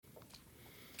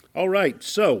All right,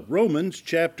 so Romans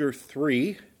chapter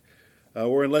 3,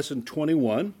 we're in lesson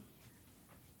 21,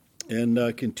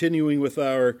 and continuing with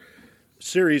our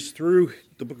series through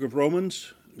the book of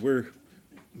Romans. We're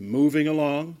moving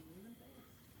along,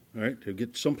 all right, to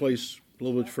get someplace a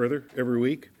little bit further every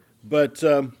week. But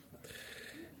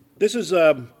this is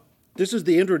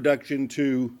the introduction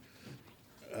to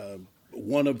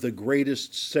one of the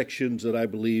greatest sections that I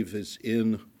believe is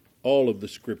in all of the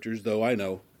scriptures, though I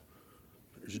know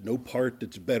there's no part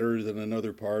that's better than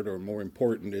another part or more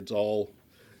important. It's all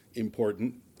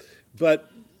important.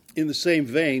 But in the same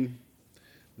vein,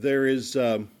 there's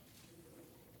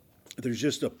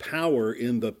just a power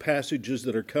in the passages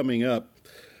that are coming up,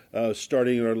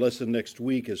 starting in our lesson next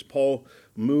week, as Paul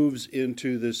moves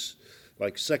into this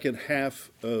second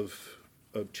half of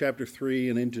chapter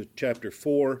 3 and into chapter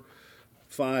 4,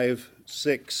 5,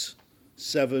 6,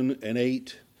 7, and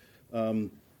 8.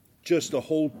 Just a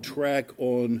whole track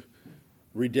on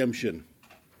redemption.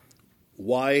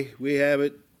 Why we have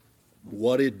it,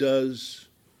 what it does,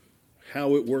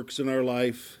 how it works in our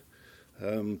life.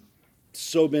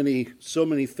 So many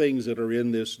things that are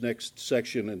in this next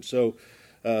section. And so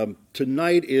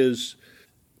tonight is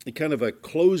kind of a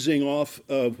closing off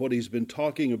of what he's been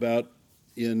talking about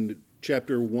in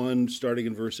chapter 1, starting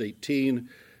in verse 18,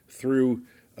 through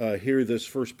here this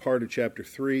first part of chapter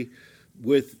 3.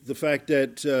 With the fact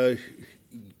that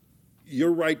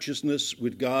your righteousness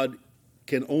with God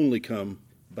can only come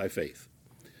by faith.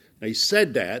 Now, he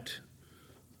said that,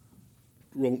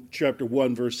 chapter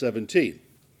 1, verse 17,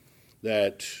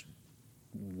 that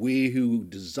we who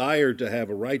desire to have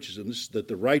a righteousness, that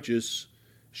the righteous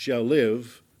shall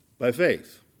live by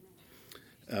faith.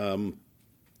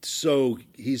 So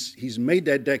he's made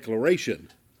that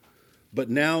declaration, but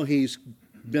now he's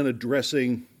been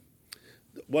addressing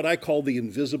what I call the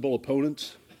invisible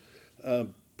opponents,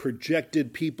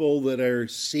 projected people that are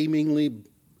seemingly,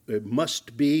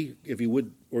 must be, if he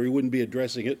would, or he wouldn't be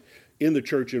addressing it, in the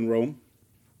church in Rome,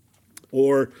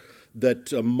 or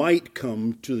that might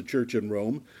come to the church in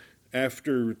Rome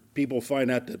after people find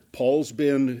out that Paul's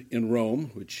been in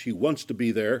Rome, which he wants to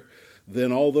be there.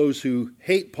 Then all those who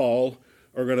hate Paul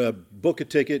are going to book a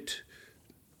ticket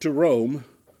to Rome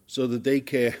so that they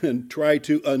can try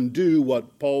to undo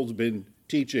what Paul's been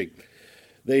teaching.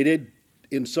 They did,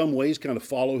 in some ways, kind of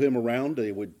follow him around.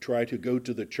 They would try to go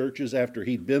to the churches after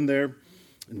he'd been there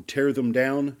and tear them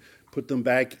down, put them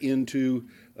back into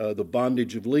the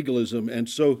bondage of legalism. And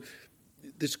so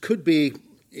this could be,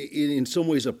 in some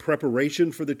ways, a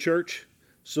preparation for the church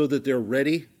so that they're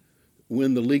ready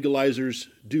when the legalizers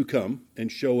do come and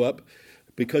show up,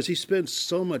 because he spends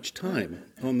so much time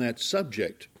on that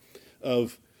subject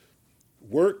of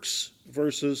works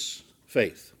versus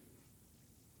faith.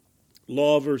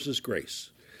 Law versus grace.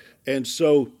 And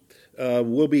so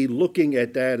we'll be looking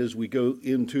at that as we go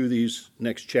into these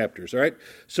next chapters. All right?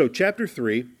 So chapter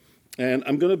 3, and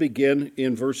I'm going to begin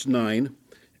in verse 9,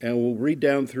 and we'll read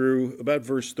down through about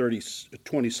verse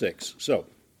 26. So,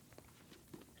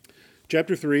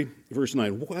 chapter 3, verse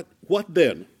 9. What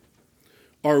then?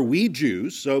 Are we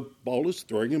Jews? So Paul is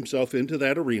throwing himself into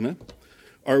that arena.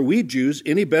 Are we Jews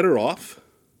any better off?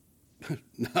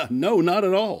 No, not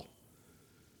at all.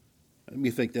 Let me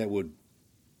think that would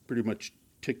pretty much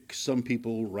tick some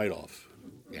people right off.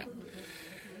 Yeah.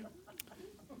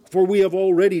 For we have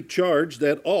already charged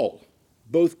that all,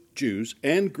 both Jews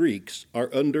and Greeks, are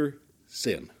under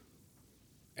sin,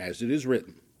 as it is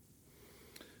written.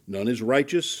 None is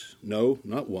righteous, no,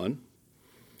 not one.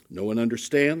 No one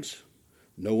understands,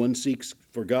 no one seeks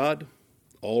for God.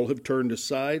 All have turned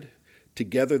aside.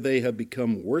 Together they have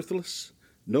become worthless.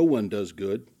 No one does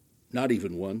good, not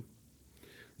even one.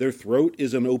 Their throat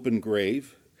is an open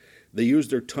grave. They use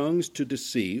their tongues to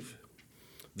deceive.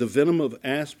 The venom of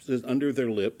asps is under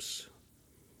their lips.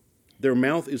 Their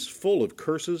mouth is full of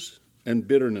curses and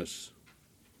bitterness.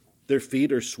 Their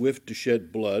feet are swift to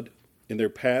shed blood, and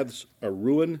their paths are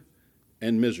ruin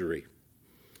and misery.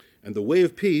 And the way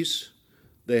of peace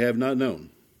they have not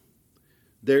known.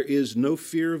 There is no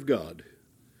fear of God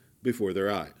before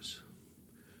their eyes.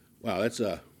 Wow, it's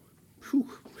a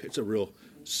real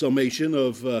summation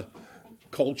of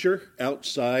culture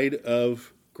outside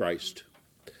of Christ.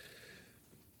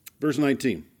 Verse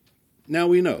 19. Now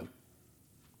we know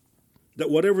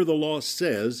that whatever the law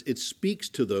says, it speaks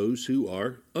to those who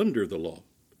are under the law,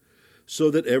 so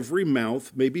that every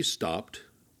mouth may be stopped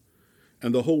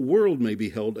and the whole world may be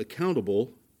held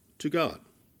accountable to God.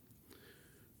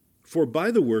 For by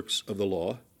the works of the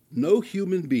law, no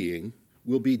human being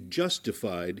will be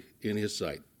justified in his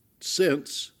sight,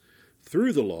 since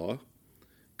through the law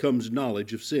comes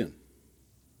knowledge of sin.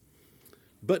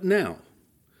 But now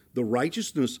The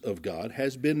righteousness of God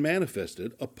has been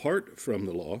manifested apart from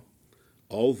the law,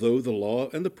 although the law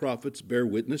and the prophets bear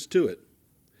witness to it.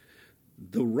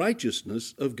 The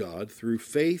righteousness of God through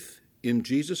faith in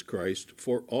Jesus Christ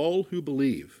for all who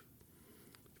believe.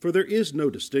 For there is no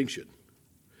distinction.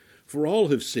 For all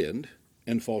have sinned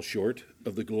and fall short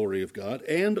of the glory of God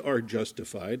and are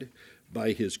justified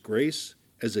by his grace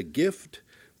as a gift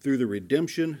through the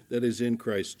redemption that is in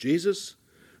Christ Jesus,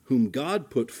 whom God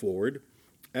put forward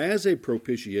as a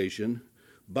propitiation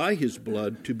by his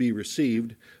blood to be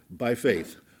received by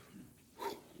faith.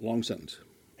 Long sentence.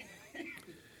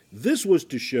 This was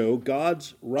to show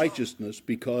God's righteousness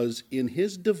because in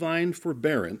his divine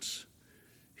forbearance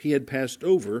he had passed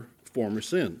over former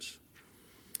sins.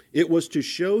 It was to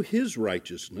show his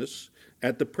righteousness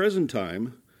at the present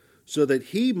time so that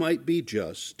he might be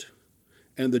just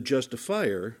and the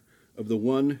justifier of the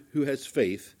one who has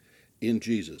faith in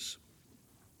Jesus.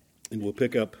 And we'll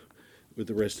pick up with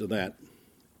the rest of that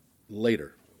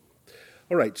later.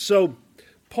 All right, so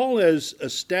Paul has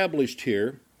established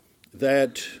here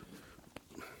that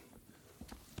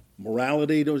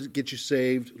morality doesn't get you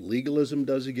saved, legalism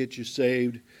doesn't get you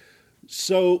saved.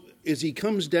 So as he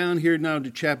comes down here now to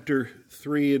chapter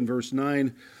 3 and verse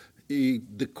 9,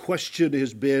 the question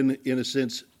has been, in a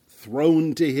sense,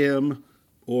 thrown to him,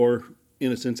 or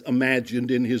in a sense,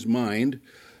 imagined in his mind,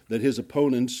 that his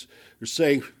opponents are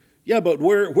saying, yeah, but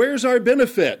where's our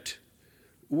benefit?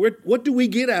 What do we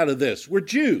get out of this? We're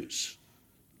Jews.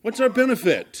 What's our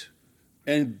benefit?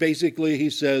 And basically he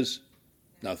says,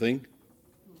 nothing.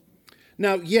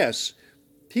 Now, yes,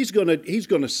 he's going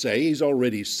to say, he's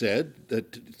already said,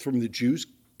 that from the Jews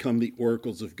come the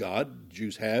oracles of God, the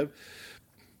Jews have.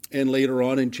 And later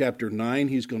on in chapter 9,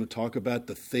 he's going to talk about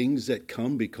the things that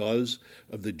come because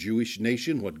of the Jewish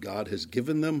nation, what God has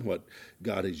given them, what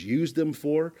God has used them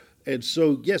for. And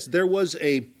so, yes, there was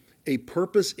a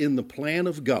purpose in the plan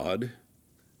of God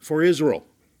for Israel.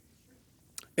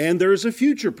 And there is a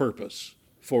future purpose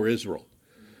for Israel.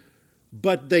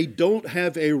 But they don't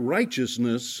have a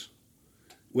righteousness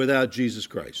without Jesus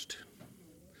Christ.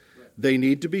 They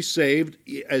need to be saved,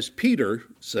 as Peter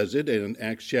says it in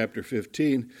Acts chapter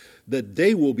 15, that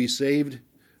they will be saved,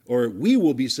 or we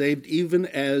will be saved even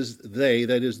as they,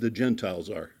 that is the Gentiles,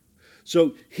 are.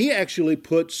 So he actually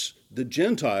puts the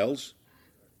Gentiles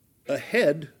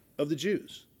ahead of the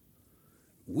Jews.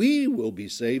 We will be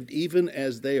saved even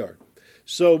as they are.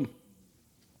 So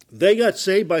they got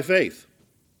saved by faith,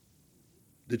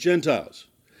 the Gentiles.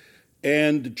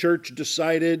 And the church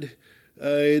decided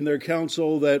in their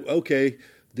council that, okay,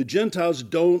 the Gentiles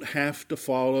don't have to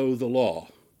follow the law.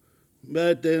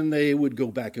 But then they would go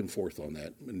back and forth on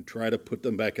that and try to put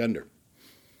them back under.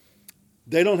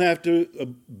 They don't have to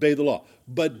obey the law.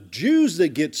 But Jews that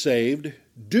get saved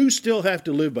do still have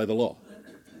to live by the law.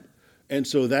 And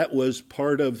so that was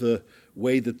part of the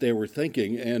way that they were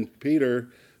thinking. And Peter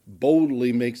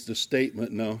boldly makes the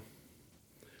statement, no,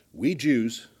 we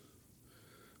Jews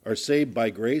are saved by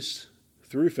grace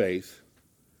through faith,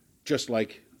 just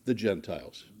like the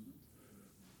Gentiles.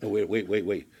 No,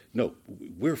 wait. No,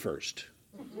 we're first.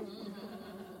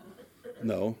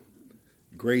 No,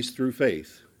 grace through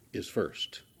faith is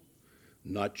first.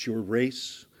 Not your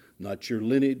race, not your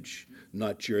lineage,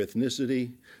 not your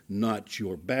ethnicity, not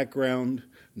your background,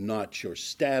 not your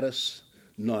status,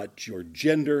 not your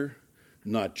gender,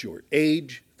 not your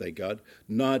age, thank God,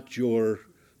 not your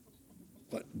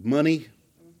money.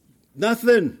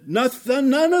 Nothing,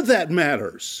 none of that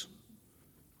matters.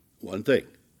 One thing,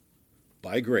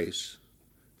 by grace,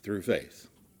 through faith.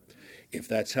 If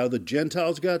that's how the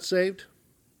Gentiles got saved,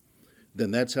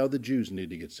 then that's how the Jews need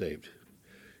to get saved.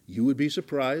 You would be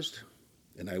surprised,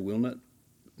 and I will not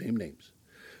name names,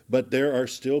 but there are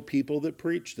still people that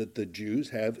preach that the Jews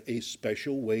have a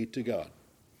special way to God,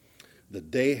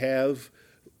 that they have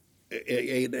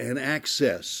an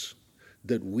access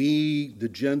that we, the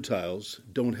Gentiles,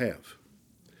 don't have.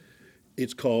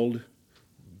 It's called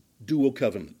dual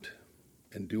covenant.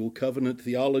 And dual covenant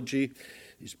theology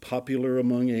is popular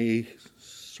among a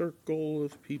circle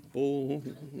of people.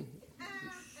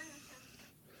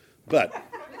 But,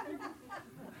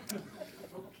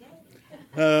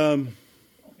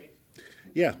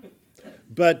 yeah.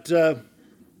 But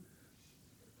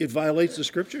it violates the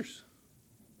Scriptures.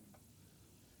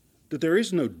 That there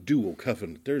is no dual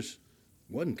covenant. There's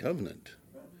one covenant.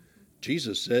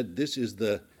 Jesus said, this is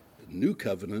the new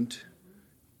covenant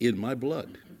in my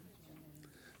blood.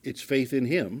 It's faith in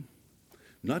him,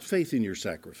 not faith in your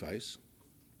sacrifice,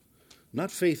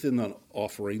 not faith in an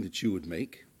offering that you would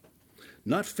make,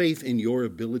 not faith in your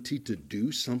ability to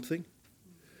do something.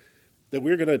 That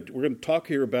we're going to talk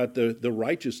here about the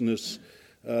righteousness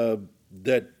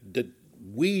that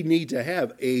we need to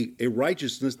have a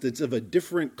righteousness that's of a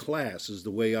different class, is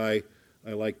the way I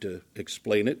like to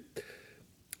explain it.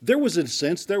 There was, in a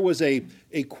sense,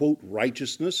 a quote,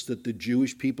 righteousness that the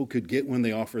Jewish people could get when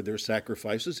they offered their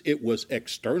sacrifices. It was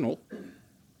external.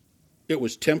 It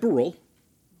was temporal.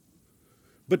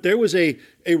 But there was a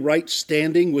right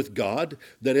standing with God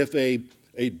that if a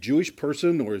Jewish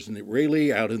person or as an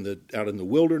Israeli out in the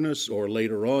wilderness or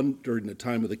later on during the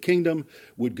time of the kingdom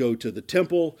would go to the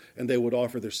temple and they would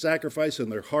offer their sacrifice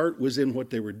and their heart was in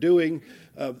what they were doing,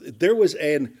 there was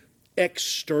an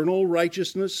external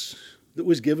righteousness that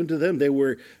was given to them. They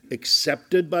were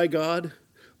accepted by God.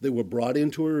 They were brought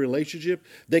into a relationship.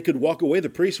 They could walk away. The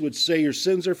priest would say, your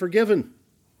sins are forgiven.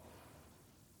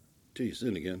 Till you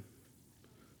sin again.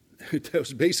 That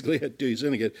was basically it, till you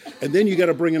sin again. And then you got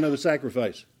to bring another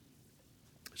sacrifice.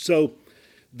 So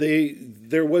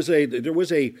there was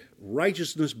a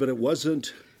righteousness, but it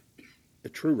wasn't a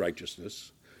true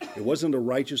righteousness. It wasn't a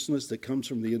righteousness that comes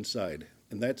from the inside.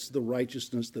 And that's the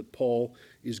righteousness that Paul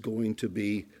is going to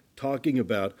be talking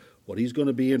about, what he's going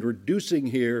to be introducing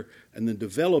here and then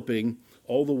developing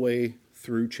all the way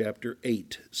through chapter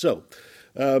 8. So,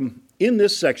 in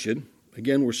this section,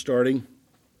 again, we're starting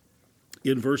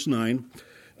in verse 9.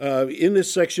 In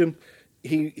this section,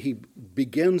 he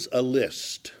begins a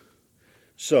list.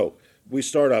 So, we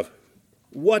start off,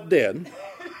 what then?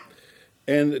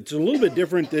 And it's a little bit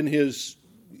different than his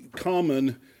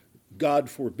common God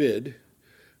forbid.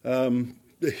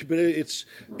 But it's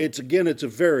a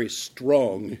very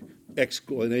strong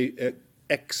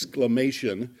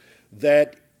exclamation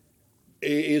that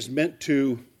is meant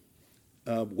to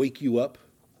wake you up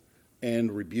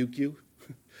and rebuke you.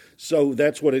 So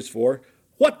that's what it's for.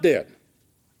 What then?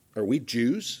 Are we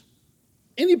Jews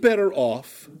any better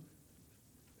off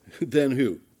than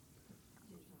who?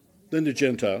 Than the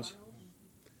Gentiles.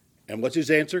 And what's his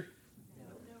answer?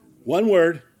 One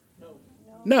word.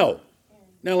 No.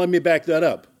 Now let me back that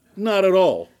up. Not at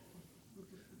all.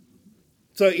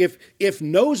 So if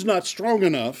no's not strong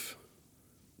enough,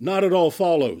 not at all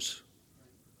follows.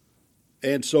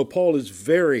 And so Paul is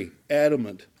very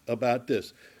adamant about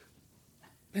this.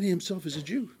 And he himself is a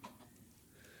Jew.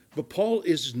 But Paul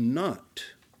is not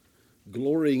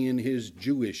glorying in his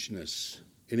Jewishness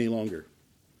any longer.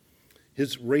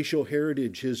 His racial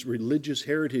heritage, his religious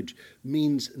heritage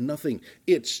means nothing.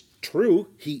 It's true,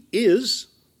 he is.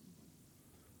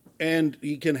 And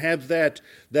he can have that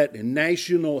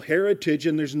national heritage,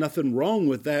 and there's nothing wrong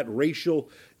with that racial,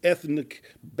 ethnic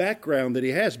background that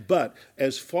he has. But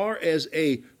as far as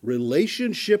a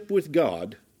relationship with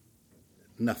God,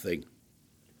 nothing.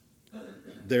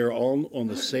 They're all on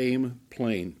the same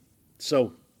plane.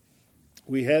 So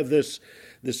we have this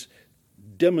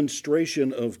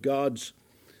demonstration of God's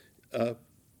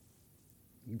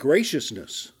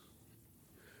graciousness,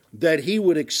 that he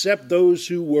would accept those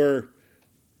who were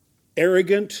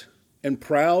arrogant and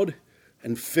proud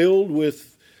and filled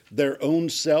with their own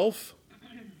self,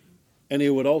 and he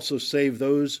would also save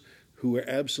those who were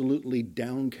absolutely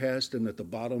downcast and at the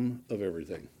bottom of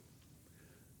everything.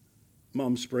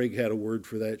 Mom Sprague had a word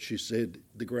for that. She said,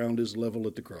 the ground is level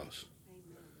at the cross.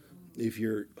 If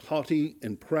you're haughty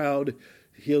and proud,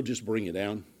 he'll just bring you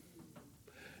down.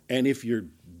 And if you're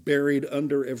buried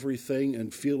under everything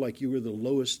and feel like you were the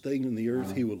lowest thing in the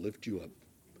earth, he will lift you up.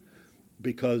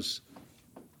 Because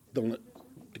the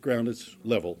ground is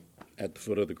level at the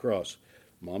foot of the cross.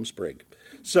 Mom Sprague.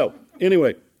 So,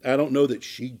 anyway, I don't know that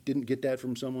she didn't get that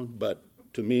from someone, but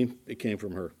to me, it came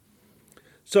from her.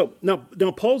 So, now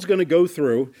Paul's going to go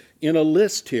through, in a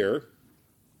list here,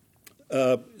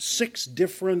 6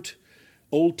 different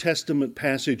Old Testament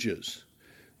passages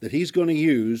that he's going to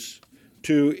use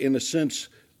to, in a sense,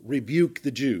 rebuke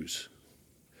the Jews.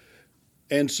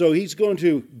 And so he's going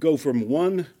to go from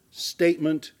one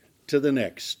statement to the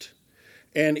next.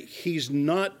 And he's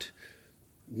not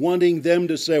wanting them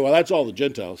to say, well, that's all the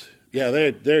Gentiles. Yeah,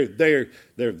 they're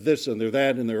this and they're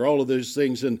that and they're all of those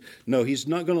things. And no, he's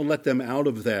not going to let them out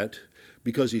of that,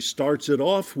 because he starts it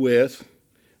off with,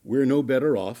 we're no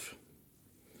better off.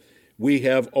 We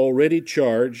have already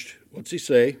charged, what's he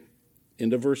say,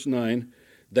 into verse 9,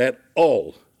 that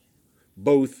all,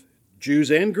 both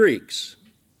Jews and Greeks,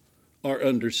 are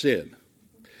under sin.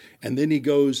 And then he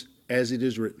goes, as it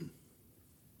is written.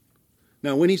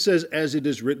 Now, when he says, as it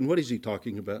is written, what is he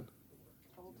talking about?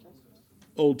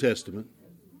 Old Testament.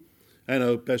 I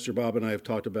know Pastor Bob and I have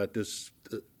talked about this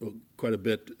quite a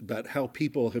bit, about how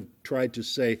people have tried to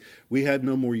say, we have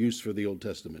no more use for the Old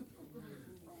Testament.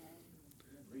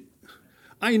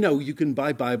 I know you can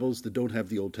buy Bibles that don't have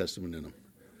the Old Testament in them.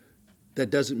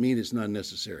 That doesn't mean it's not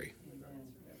necessary.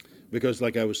 Because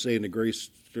like I was saying to Grace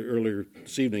earlier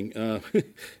this evening,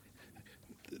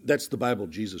 that's the Bible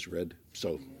Jesus read.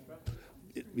 So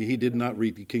he did not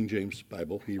read the King James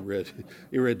Bible. He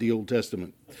read the Old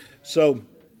Testament. So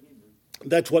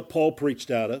that's what Paul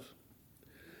preached out of.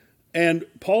 And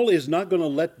Paul is not going to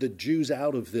let the Jews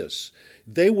out of this.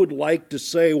 They would like to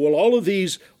say, well, all of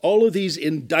these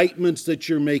indictments that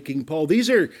you're making, Paul,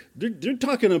 they're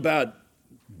talking about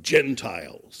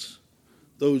Gentiles,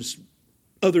 those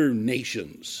other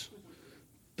nations,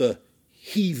 the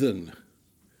heathen,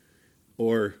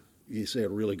 or you say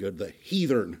it really good, the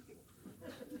heathen.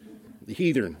 The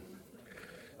heathen.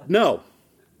 No,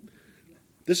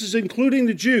 this is including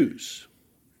the Jews.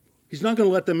 He's not going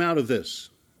to let them out of this.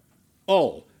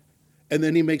 All. And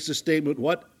then he makes the statement,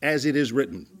 what? As it is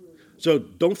written. So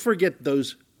don't forget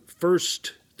those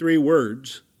first three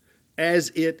words. As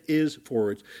it is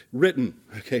forwards. Written.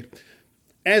 Okay.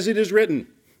 As it is written.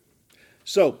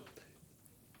 So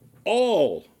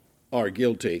all are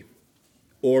guilty.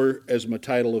 Or, as my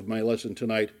title of my lesson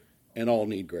tonight, and all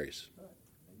need grace.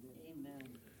 Amen.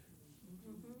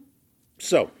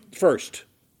 So, first,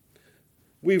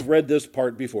 we've read this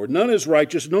part before. None is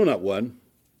righteous, no, not one.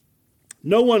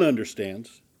 No one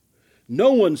understands.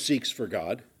 No one seeks for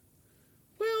God.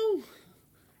 Well,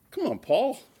 come on,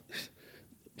 Paul.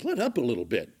 Let up a little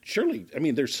bit. Surely,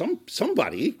 there's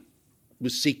somebody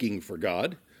was seeking for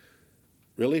God.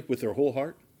 Really? With their whole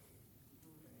heart?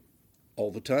 All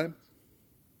the time?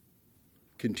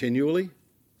 Continually?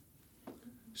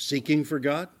 Seeking for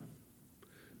God?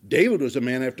 David was a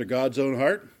man after God's own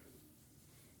heart.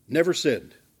 Never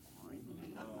sinned.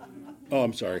 Oh,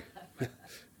 I'm sorry.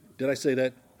 Did I say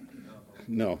that?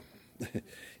 No.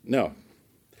 No.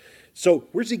 So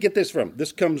where does he get this from?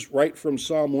 This comes right from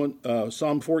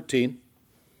Psalm 14,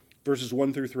 verses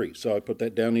 1 through 3. So I put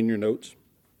that down in your notes.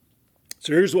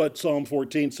 So here's what Psalm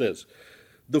 14 says.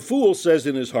 The fool says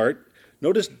in his heart,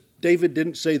 notice David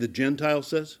didn't say the Gentile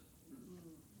says,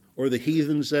 or the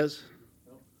heathen says.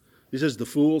 He says the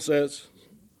fool says,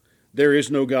 there is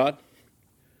no God.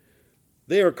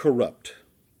 They are corrupt.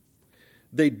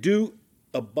 They do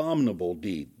abominable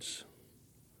deeds.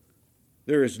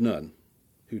 There is none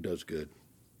who does good.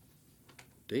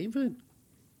 David.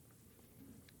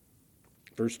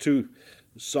 Verse 2,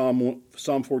 Psalm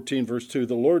 14, verse 2,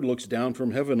 the Lord looks down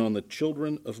from heaven on the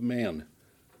children of man.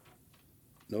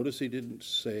 Notice he didn't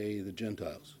say the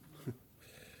Gentiles.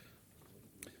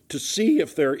 To see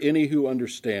if there are any who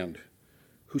understand,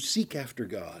 who seek after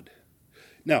God.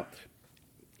 Now,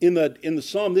 in the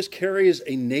psalm, this carries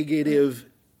a negative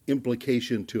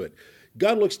implication to it.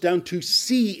 God looks down to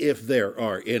see if there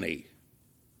are any.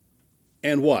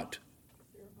 And what?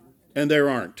 And there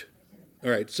aren't. All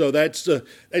right, so that's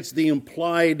the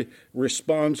implied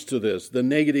response to this. The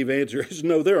negative answer is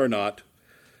no, there are not.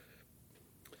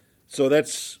 So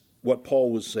that's what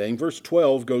Paul was saying. Verse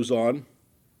 12 goes on.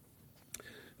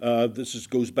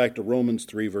 Goes back to Romans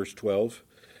 3, verse 12.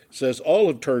 It says, all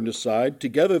have turned aside.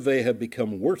 Together they have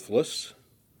become worthless.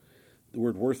 The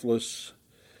word worthless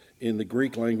in the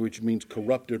Greek language means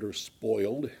corrupted or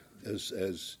spoiled,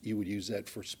 as you would use that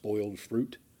for spoiled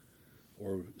fruit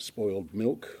or spoiled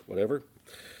milk, whatever.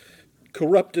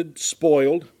 Corrupted,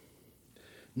 spoiled.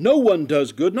 No one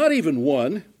does good, not even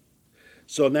one.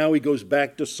 So now he goes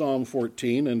back to Psalm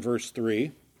 14 and verse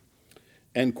 3.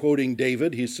 And quoting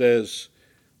David, he says,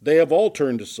 they have all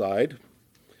turned aside.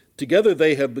 Together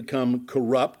they have become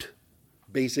corrupt.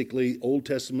 Basically, Old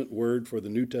Testament word for the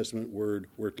New Testament word,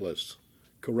 worthless.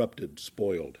 Corrupted,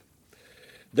 spoiled.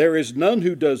 There is none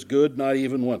who does good, not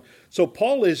even one. So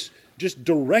Paul is just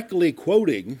directly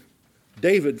quoting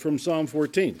David from Psalm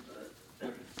 14.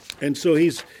 And so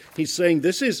he's saying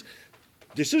this is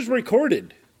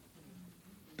recorded.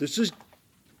 This is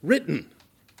written.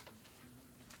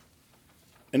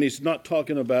 And he's not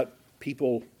talking about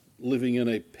people living in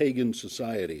a pagan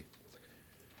society.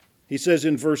 He says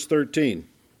in verse 13,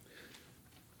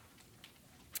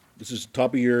 this is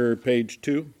top of your page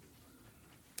 2.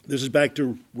 This is back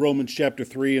to Romans chapter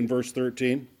 3 and verse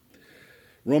 13.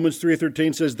 Romans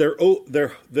 3:13 says,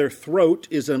 their throat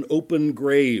is an open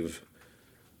grave.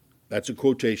 That's a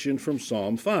quotation from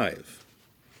Psalm 5.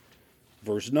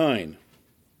 Verse 9,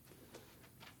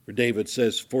 where David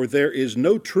says, for there is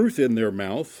no truth in their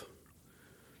mouth.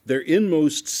 Their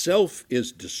inmost self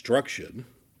is destruction.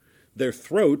 Their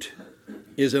throat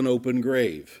is an open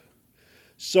grave.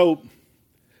 So,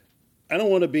 I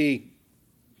don't want to be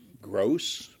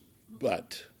gross,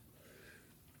 but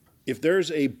if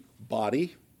there's a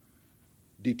body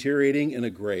deteriorating in a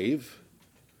grave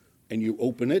and you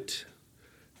open it,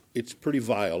 it's pretty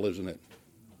vile, isn't it?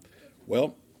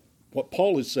 Well, what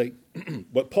Paul is saying,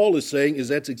 What Paul is saying is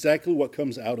that's exactly what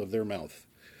comes out of their mouth.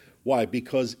 Why?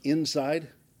 Because inside,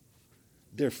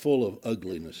 they're full of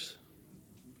ugliness.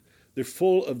 They're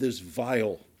full of this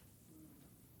vile,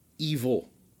 evil.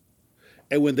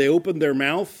 And when they open their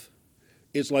mouth,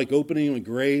 it's like opening a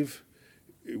grave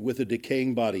with a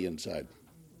decaying body inside.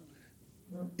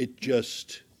 It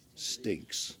just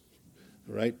stinks,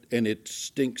 right? And it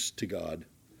stinks to God.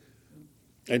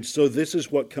 And so this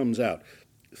is what comes out.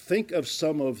 Think of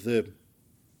some of the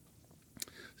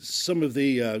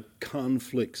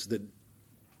conflicts that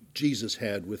Jesus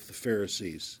had with the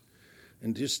Pharisees,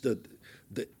 and just the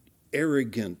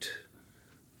arrogant,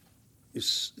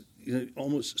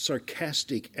 almost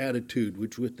sarcastic attitude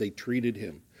with which they treated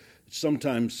him.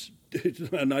 Sometimes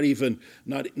not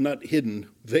hidden,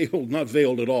 veiled, not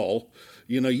veiled at all.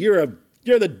 You're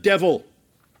the devil,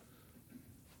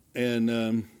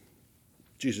 and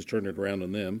Jesus turned it around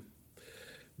on them.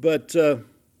 But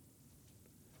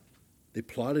they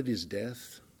plotted his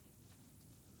death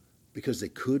because they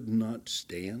could not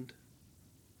stand.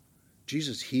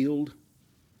 Jesus healed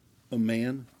a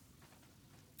man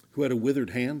who had a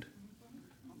withered hand,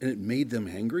 and it made them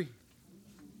angry.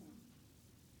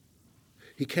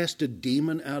 He cast a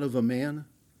demon out of a man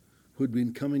who had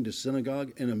been coming to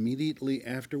synagogue, and immediately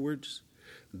afterwards,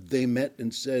 they met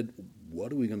and said,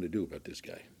 "What are we going to do about this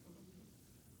guy?"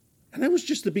 And that was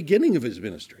just the beginning of his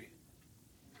ministry.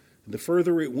 And the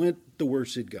further it went, the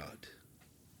worse it got.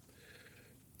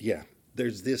 Yeah,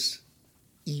 there's this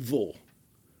evil.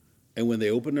 And when they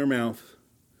open their mouth,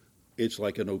 it's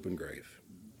like an open grave.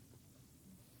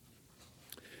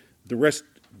 The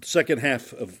second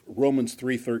half of Romans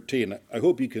 3:13, I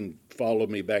hope you can follow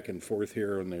me back and forth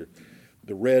here. And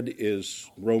the red is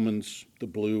Romans, the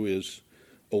blue is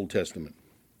Old Testament.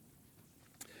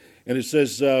 And it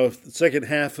says, the second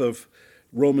half of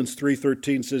Romans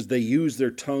 3:13 says, they use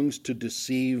their tongues to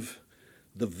deceive.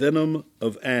 The venom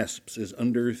of asps is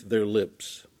under their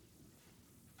lips.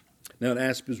 Now, an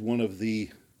asp is one of the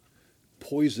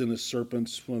poisonous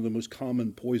serpents, one of the most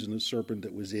common poisonous serpent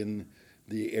that was in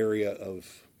the area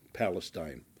of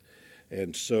Palestine.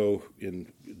 And so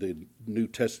in the New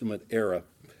Testament era.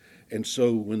 And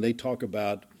so when they talk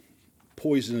about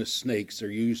poisonous snakes, they're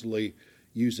usually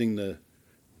using the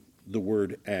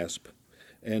word asp.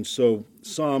 And so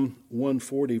Psalm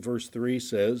 140 verse 3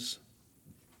 says,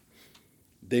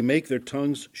 they make their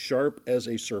tongues sharp as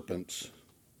a serpent's,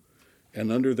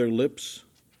 and under their lips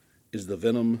is the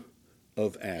venom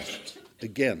of asps.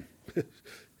 Again,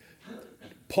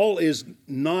 Paul is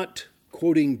not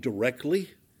quoting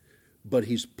directly, but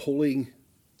he's pulling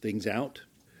things out.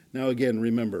 Now again,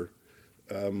 remember,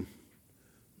 they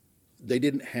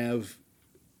didn't have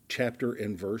chapter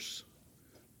and verse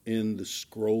in the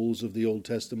scrolls of the Old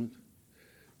Testament.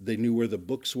 They knew where the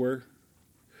books were,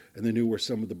 and they knew where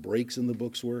some of the breaks in the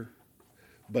books were,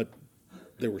 but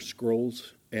there were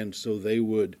scrolls, and so they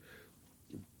would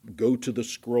go to the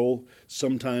scroll.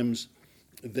 Sometimes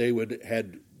they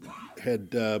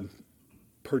had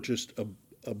purchased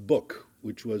a book,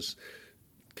 which was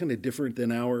kind of different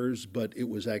than ours, but it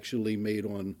was actually made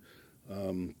on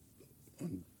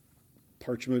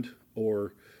parchment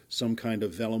or some kind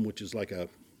of vellum, which is like a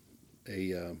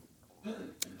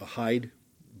hide,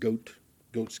 goat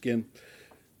skin,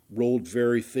 rolled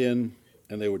very thin,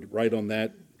 and they would write on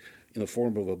that in the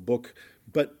form of a book.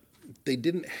 But they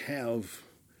didn't have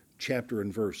chapter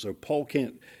and verse, so Paul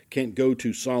can't go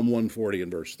to Psalm 140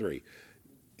 and verse 3.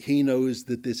 He knows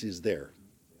that this is there.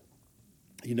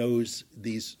 He knows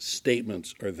these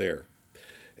statements are there.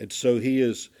 And so he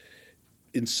is,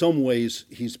 in some ways,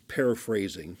 he's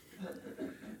paraphrasing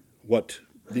what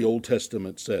the Old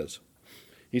Testament says.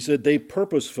 He said, they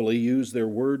purposefully use their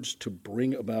words to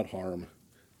bring about harm,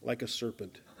 like a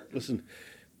serpent. Listen,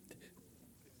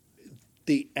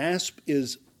 the asp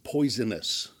is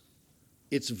poisonous.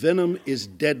 Its venom is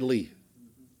deadly.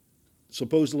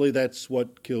 Supposedly that's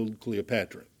what killed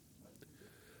Cleopatra.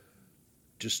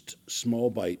 Just small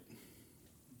bite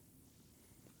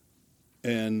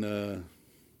and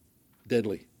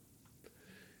deadly.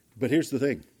 But here's the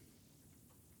thing.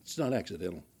 It's not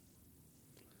accidental.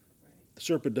 The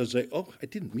serpent does say, oh, I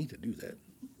didn't mean to do that.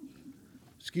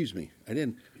 Excuse me, I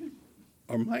didn't.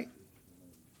 Are my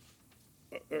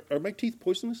teeth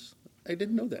poisonous? I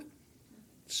didn't know that.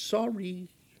 Sorry.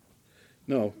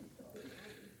 No.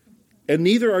 And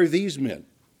neither are these men.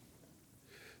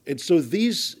 And so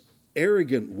these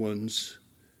arrogant ones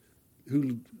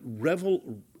who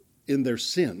revel in their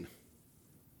sin,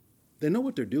 they know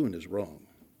what they're doing is wrong.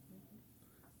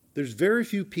 There's very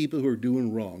few people who are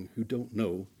doing wrong who don't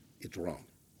know it's wrong.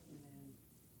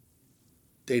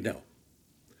 They know.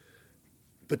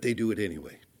 but they do it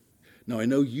anyway. Now, I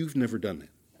know you've never done that.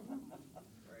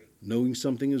 Knowing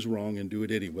something is wrong and do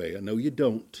it anyway. I know you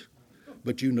don't,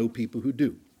 but you know people who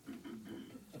do.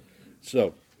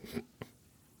 So,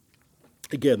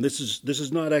 again, this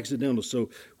is not accidental. So,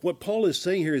 what Paul is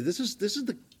saying here is this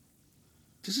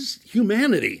is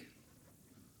humanity.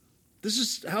 This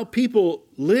is how people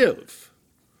live.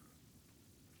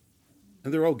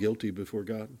 And they're all guilty before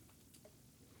God.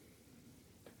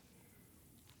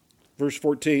 Verse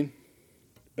 14,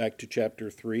 back to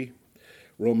chapter 3.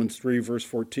 Romans 3, verse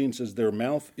 14 says, their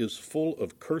mouth is full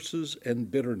of curses and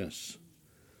bitterness.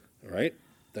 All right?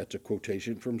 That's a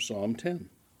quotation from Psalm 10.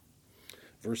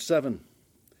 Verse 7,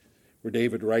 where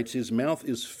David writes, his mouth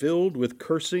is filled with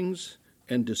cursings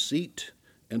and deceit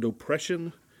and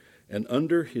oppression, and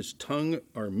under his tongue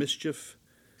are mischief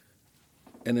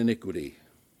and iniquity.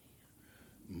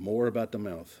 More about the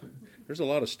mouth. There's a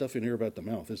lot of stuff in here about the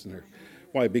mouth, isn't there?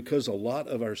 Why? Because a lot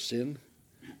of our sin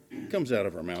comes out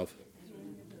of our mouth.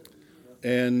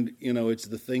 And, it's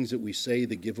the things that we say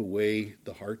that give away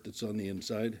the heart that's on the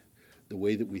inside, the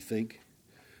way that we think,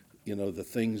 the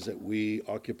things that we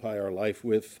occupy our life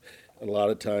with. A lot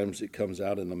of times it comes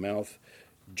out in the mouth.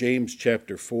 James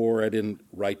chapter 4, I didn't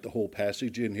write the whole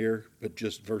passage in here, but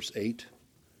just verse 8.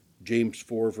 James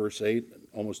 4, verse 8,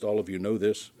 almost all of you know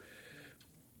this.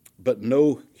 But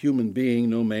no human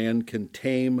being, no man, can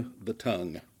tame the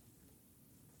tongue.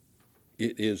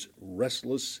 It is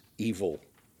restless evil,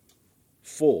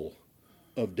 full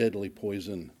of deadly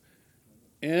poison.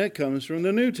 And it comes from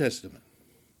the New Testament.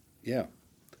 Yeah.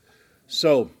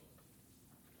 So,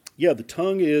 the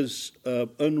tongue is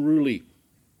unruly.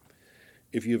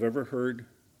 If you've ever heard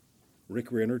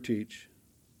Rick Renner teach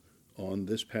on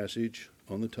this passage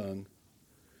on the tongue,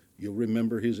 you'll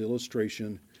remember his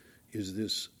illustration is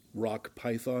this rock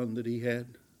python that he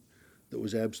had that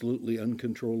was absolutely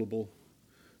uncontrollable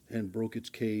and broke its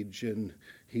cage, and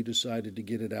he decided to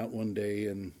get it out one day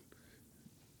and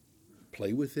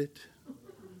play with it.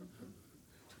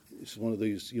 It's one of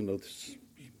these,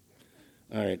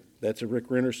 all right, that's a Rick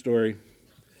Renner story,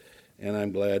 and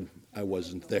I'm glad I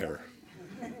wasn't there.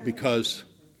 Because,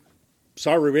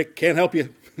 sorry, Rick, can't help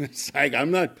you. It's like,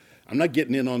 I'm not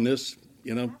getting in on this,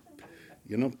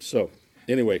 So,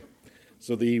 anyway,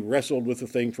 so he wrestled with the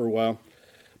thing for a while,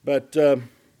 but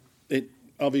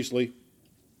obviously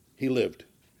he lived.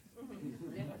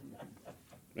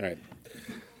 All right.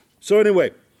 So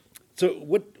anyway, so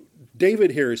what David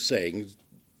here is saying,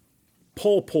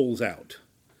 Paul pulls out,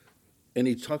 and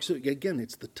he talks again.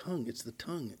 It's the tongue. It's the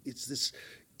tongue. It's this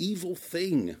evil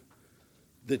thing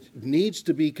that needs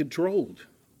to be controlled.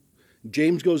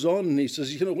 James goes on and he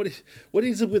says, what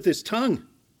is it with this tongue?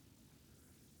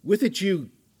 With it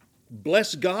you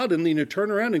bless God and then you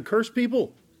turn around and curse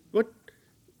people.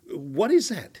 What is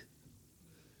that?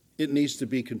 It needs to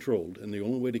be controlled. And the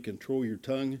only way to control your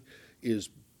tongue is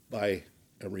by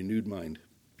a renewed mind.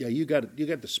 Yeah, you got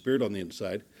the Spirit on the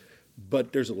inside,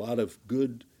 but there's a lot of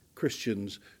good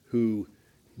Christians who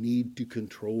need to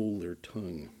control their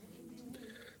tongue.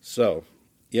 So,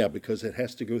 yeah, because it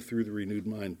has to go through the renewed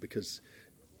mind, because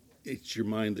it's your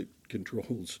mind that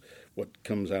controls what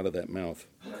comes out of that mouth.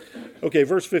 Okay,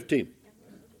 verse 15.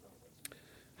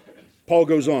 Paul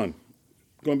goes on,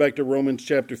 going back to Romans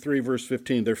chapter 3, verse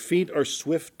 15. Their feet are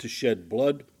swift to shed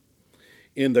blood.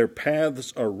 In their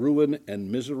paths are ruin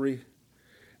and misery,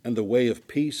 and the way of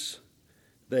peace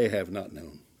they have not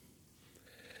known.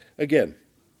 Again,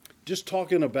 just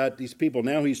talking about these people,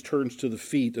 now he turns to the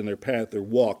feet and their path, their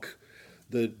walk,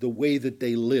 the way that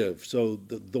they live. So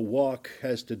the walk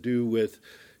has to do with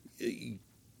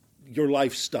your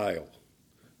lifestyle,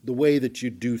 the way that you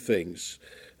do things,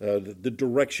 the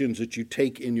directions that you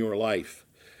take in your life.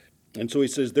 And so he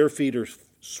says, their feet are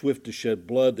swift to shed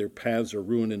blood, their paths are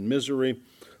ruin and misery,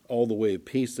 all the way of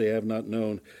peace they have not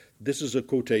known. This is a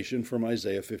quotation from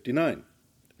Isaiah 59.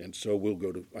 And so we'll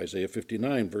go to Isaiah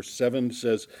 59. Verse 7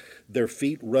 says, their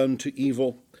feet run to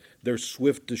evil, they're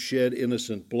swift to shed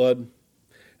innocent blood,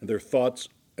 and their thoughts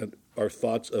are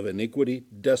thoughts of iniquity.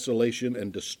 Desolation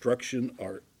and destruction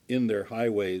are in their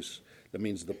highways. That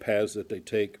means the paths that they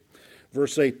take.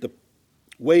 Verse 8, the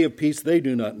way of peace they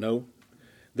do not know.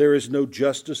 There is no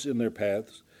justice in their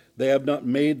paths. They have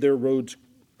made their roads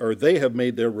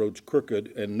crooked,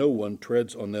 and no one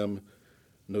treads on them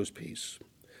knows peace.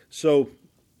 So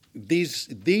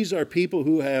these are people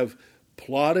who have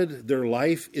plotted. Their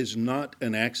life is not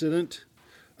an accident.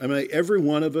 I mean, every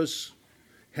one of us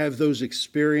have those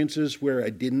experiences where I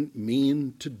didn't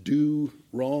mean to do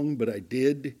wrong, but I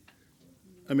did.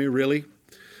 I mean, really?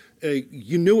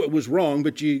 You knew it was wrong,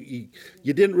 but you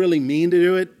didn't really mean to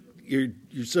do it.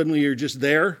 You're suddenly just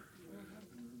there.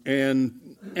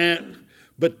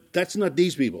 But that's not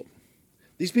these people.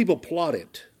 These people plot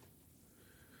it.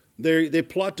 They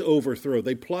plot to overthrow.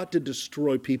 They plot to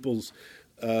destroy people's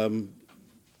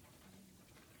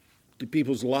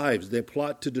lives. They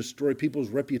plot to destroy people's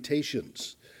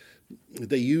reputations.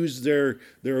 They use their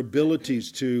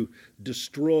abilities to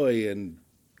destroy and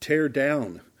tear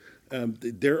down.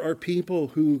 There are people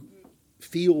who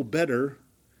feel better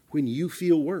when you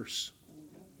feel worse,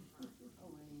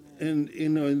 and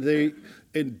they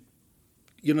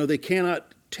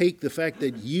cannot take the fact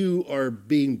that you are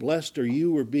being blessed or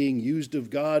you are being used of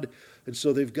God, and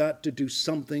so they've got to do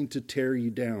something to tear you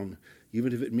down,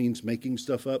 even if it means making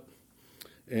stuff up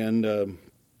and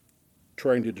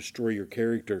trying to destroy your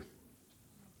character.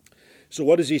 So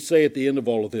what does he say at the end of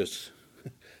all of this?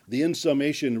 The end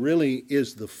summation really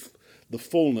is the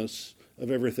fullness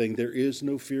of everything. There is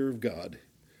no fear of God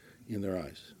in their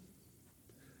eyes.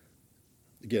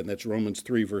 Again, that's Romans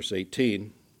 3, verse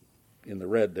 18, in the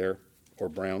red there, or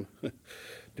brown.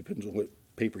 Depends on what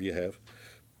paper you have.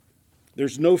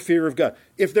 There's no fear of God.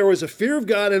 If there was a fear of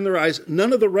God in their eyes,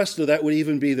 none of the rest of that would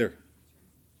even be there.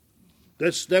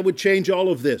 That would change all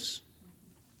of this.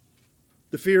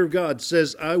 The fear of God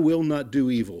says, I will not do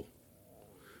evil,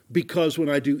 because when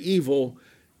I do evil,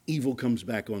 evil comes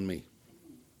back on me.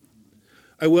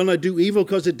 I will not do evil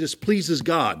because it displeases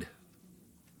God.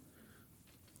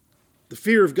 The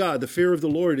fear of God, the fear of the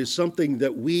Lord, is something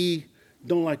that we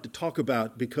don't like to talk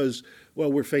about because,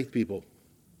 well, we're faith people.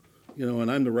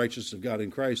 And I'm the righteousness of God in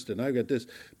Christ, and I've got this.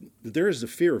 But there is the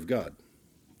fear of God.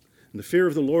 And the fear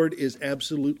of the Lord is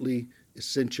absolutely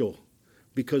essential,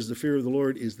 because the fear of the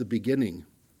Lord is the beginning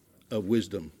of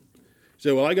wisdom. You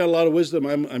say, well, I got a lot of wisdom.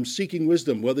 I'm seeking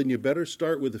wisdom. Well, then you better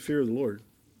start with the fear of the Lord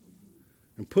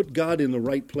and put God in the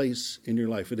right place in your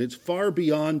life. And it's far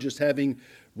beyond just having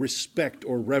respect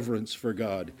or reverence for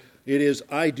God. It is,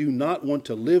 I do not want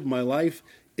to live my life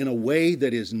in a way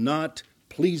that is not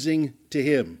pleasing to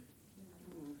Him.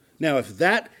 Now, if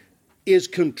that is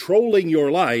controlling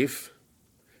your life,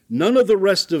 none of the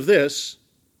rest of this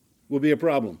will be a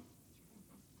problem.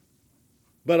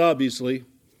 But obviously,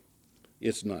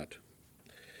 it's not.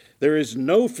 There is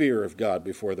no fear of God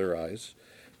before their eyes.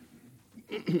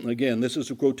 Again, this is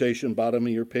a quotation, bottom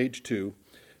of your page 2,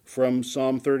 from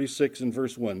Psalm 36 and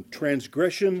verse 1.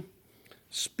 Transgression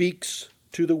speaks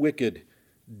to the wicked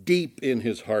deep in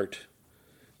his heart.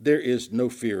 There is no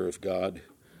fear of God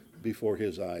before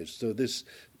his eyes. So this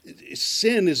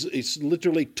sin is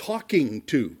literally talking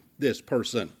to this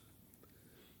person.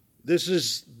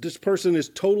 This person is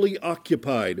totally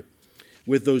occupied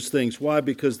with those things. Why?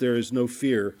 Because there is no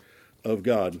fear of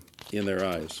God in their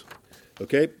eyes.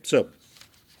 Okay, so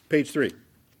page 3.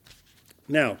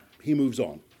 Now, he moves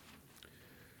on.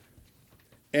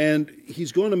 And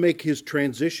he's going to make his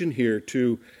transition here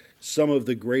to some of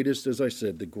the greatest, as I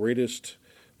said, the greatest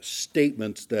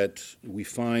statements that we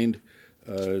find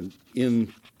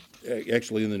in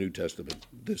the New Testament.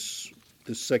 This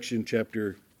section,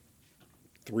 chapter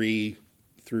 3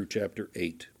 through chapter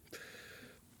 8.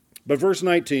 But verse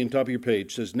 19, top of your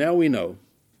page, says, now we know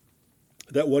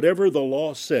that whatever the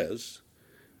law says,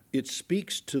 it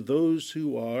speaks to those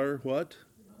who are, what?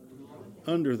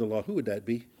 Under the law. Who would that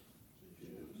be?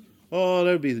 Oh,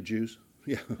 that would be the Jews.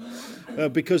 Yeah.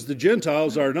 Because the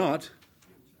Gentiles are not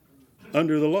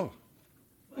under the law.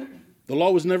 The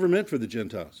law was never meant for the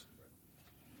Gentiles.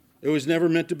 It was never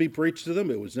meant to be preached to them.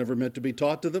 It was never meant to be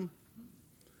taught to them.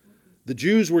 The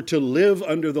Jews were to live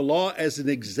under the law as an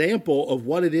example of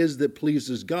what it is that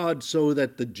pleases God, so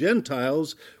that the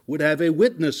Gentiles would have a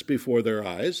witness before their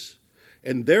eyes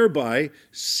and thereby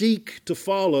seek to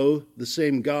follow the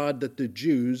same God that the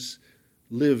Jews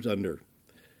lived under.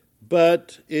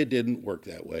 But it didn't work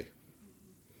that way.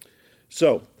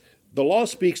 So, the law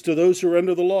speaks to those who are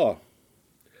under the law,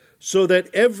 so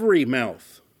that every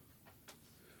mouth.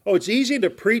 Oh, it's easy to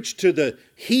preach to the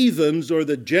heathens or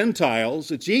the Gentiles.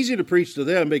 It's easy to preach to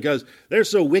them because they're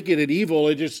so wicked and evil.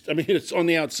 It's on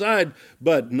the outside,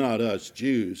 but not us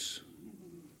Jews.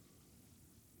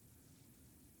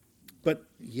 But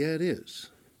yeah, it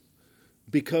is.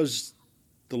 Because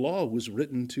the law was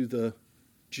written to the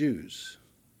Jews.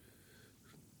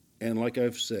 And like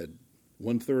I've said,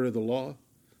 1/3 of the law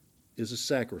is a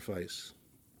sacrifice,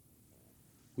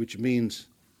 which means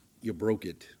you broke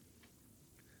it.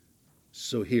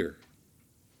 So here.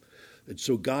 And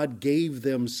so God gave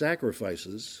them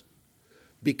sacrifices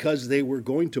because they were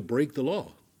going to break the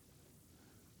law.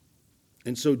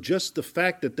 And so just the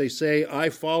fact that they say, I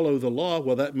follow the law,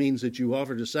 well, that means that you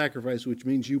offered a sacrifice, which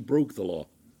means you broke the law.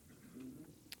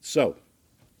 So,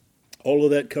 all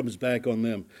of that comes back on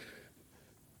them.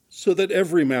 so that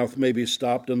every mouth may be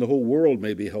stopped and the whole world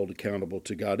may be held accountable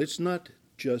to God. It's not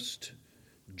just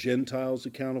Gentiles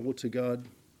accountable to God.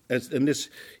 And this,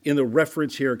 in the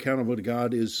reference here, accountable to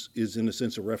God is in a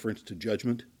sense a reference to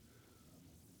judgment.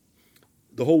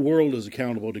 The whole world is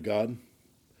accountable to God.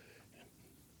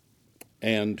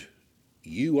 And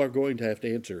you are going to have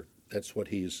to answer. That's what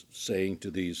he's saying to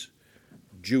these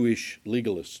Jewish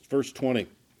legalists. Verse 20.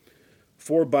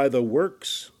 For by the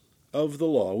works of the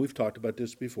law, we've talked about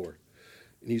this before,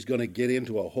 and he's going to get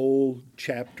into a whole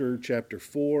chapter. Chapter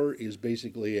 4 is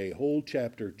basically a whole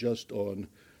chapter just on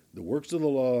the works of the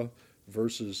law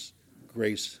versus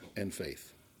grace and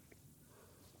faith.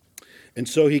 And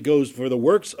so he goes, for the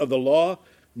works of the law,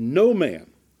 no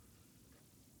man,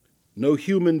 no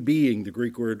human being, the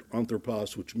Greek word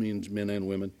anthropos, which means men and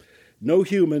women, no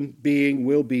human being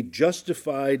will be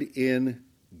justified in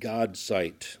God's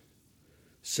sight,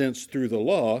 since through the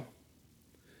law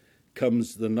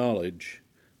comes the knowledge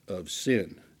of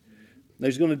sin. Now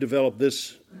he's going to develop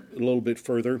this a little bit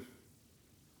further.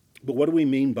 But what do we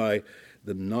mean by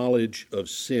the knowledge of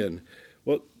sin?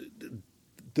 Well,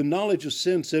 the knowledge of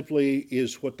sin simply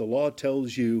is what the law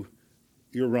tells you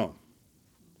you're wrong.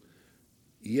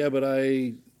 Yeah, but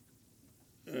I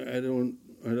don't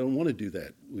want to do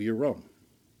that. Well, you're wrong.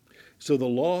 So the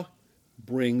law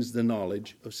brings the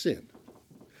knowledge of sin.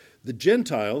 The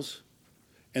Gentiles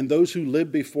and those who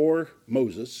lived before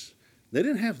Moses, they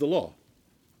didn't have the law.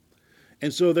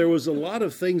 And so there was a lot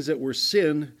of things that were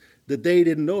sin that they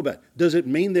didn't know about. Does it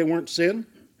mean they weren't sin?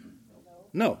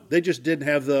 No, they just didn't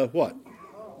have the what?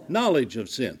 Knowledge of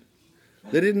sin.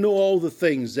 They didn't know all the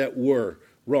things that were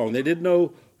wrong. They didn't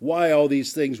know why all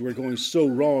these things were going so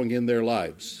wrong in their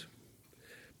lives.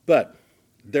 But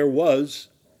there was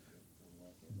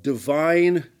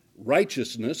divine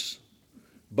righteousness,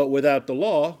 but without the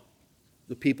law,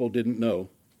 the people didn't know.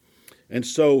 And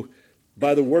so,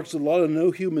 by the works of the law,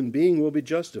 no human being will be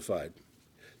justified.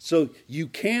 So you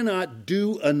cannot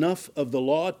do enough of the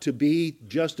law to be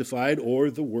justified,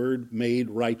 or the word made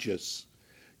righteous.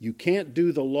 You can't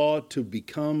do the law to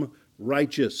become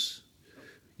righteous.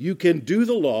 You can do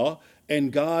the law,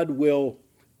 and God will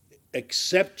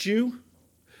accept you,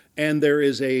 and there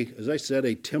is as I said,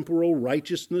 a temporal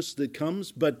righteousness that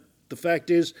comes, but the fact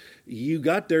is, you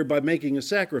got there by making a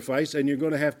sacrifice, and you're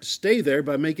going to have to stay there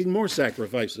by making more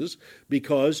sacrifices,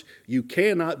 because you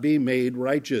cannot be made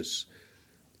righteous.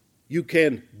 You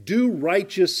can do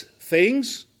righteous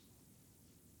things.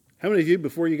 How many of you,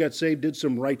 before you got saved, did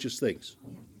some righteous things?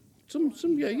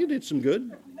 Yeah, you did some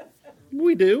good.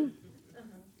 We do.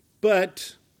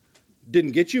 But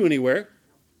didn't get you anywhere.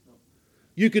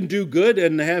 You can do good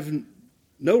and have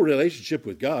no relationship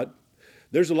with God.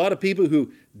 There's a lot of people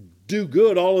who do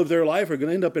good all of their life are going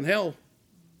to end up in hell,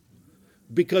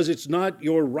 because it's not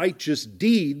your righteous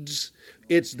deeds,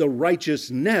 it's the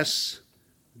righteousness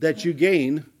that you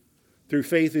gain through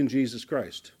faith in Jesus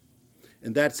Christ.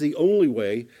 And that's the only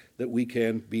way that we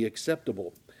can be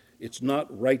acceptable. It's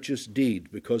not righteous deed,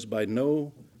 because by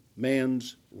no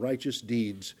man's righteous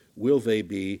deeds will they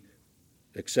be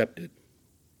accepted.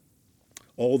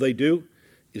 All they do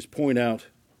is point out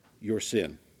your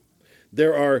sin.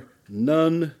 There are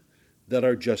none that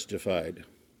are justified.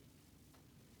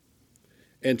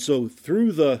 And so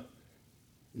through the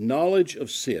knowledge of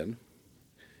sin,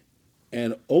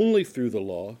 and only through the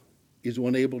law, is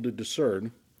one able to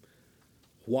discern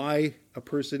why a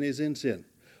person is in sin.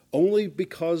 Only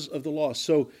because of the law.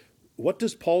 So what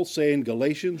does Paul say in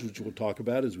Galatians, which we'll talk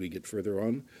about as we get further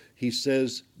on? He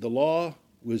says the law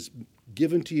was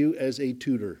given to you as a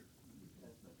tutor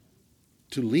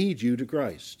to lead you to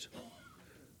Christ.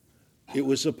 It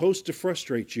was supposed to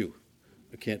frustrate you.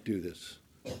 I can't do this.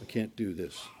 I can't do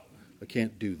this. I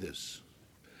can't do this.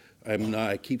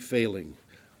 I keep failing.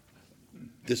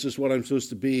 This is what I'm supposed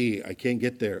to be. I can't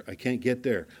get there. I can't get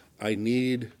there. I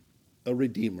need a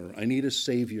Redeemer. I need a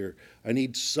Savior. I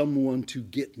need someone to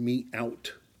get me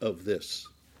out of this.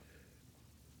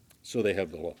 So they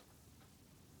have the law.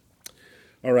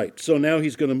 All right, so now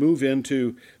he's going to move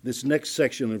into this next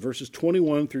section in verses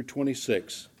 21 through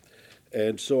 26.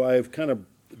 And so I've kind of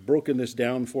broken this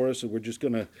down for us, and we're just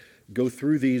going to go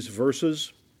through these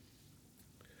verses.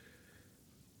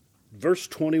 Verse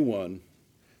 21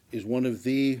 is one of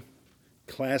the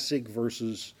classic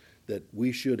verses that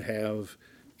we should have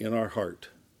in our heart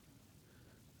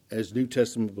as New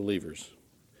Testament believers.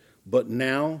 But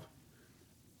now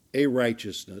a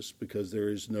righteousness, because there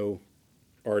is no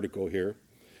article here,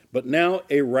 but now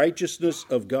a righteousness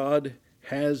of God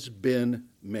has been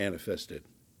manifested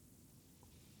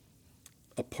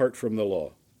apart from the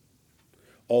law,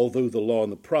 although the law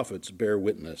and the prophets bear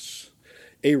witness.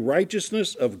 A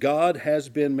righteousness of God has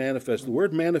been manifest. The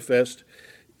word manifest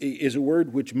is a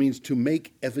word which means to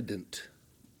make evident,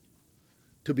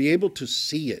 to be able to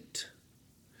see it.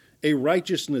 A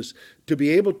righteousness, to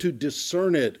be able to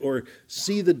discern it or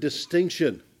see the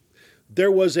distinction.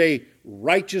 There was a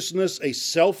righteousness, a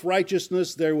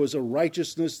self-righteousness. There was a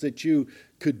righteousness that you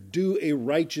could do a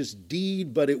righteous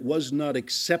deed, but it was not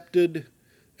accepted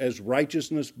as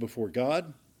righteousness before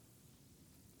God.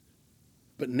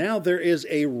 But now there is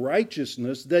a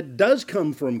righteousness that does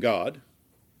come from God,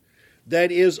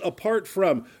 that is apart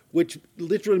from, which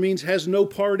literally means has no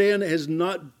part in, has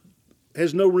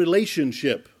no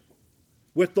relationship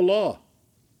with the law.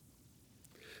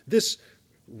 This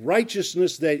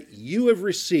righteousness that you have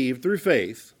received through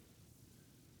faith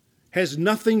has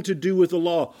nothing to do with the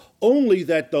law, only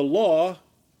that the law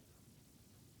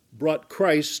brought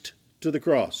Christ to the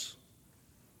cross.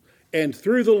 And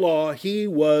through the law, he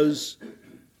was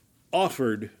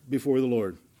offered before the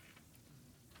Lord.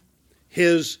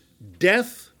 His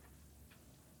death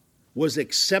was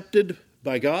accepted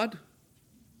by God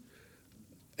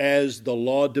as the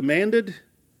law demanded.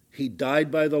 He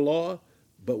died by the law,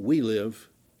 but we live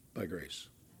by grace.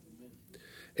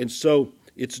 And so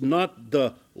it's not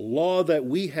the law that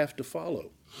we have to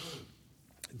follow.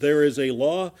 There is a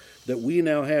law that we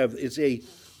now have. I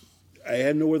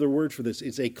have no other word for this.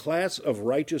 It's a class of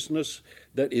righteousness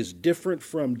that is different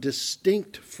from,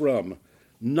 distinct from,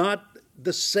 not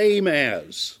the same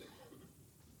as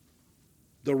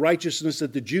the righteousness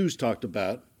that the Jews talked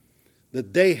about,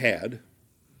 that they had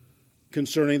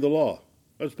concerning the law.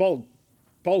 As Paul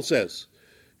says,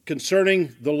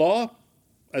 concerning the law,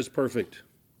 I was perfect.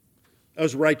 I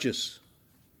was righteous.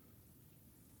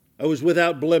 I was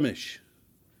without blemish.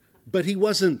 But he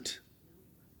wasn't.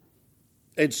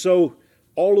 And so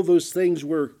all of those things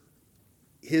were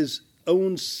his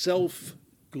own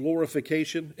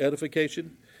self-glorification,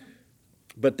 edification,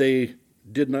 but they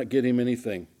did not get him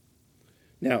anything.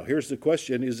 Now, here's the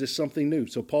question, is this something new?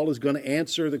 So Paul is going to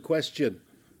answer the question.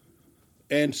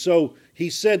 And so he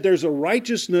said there's a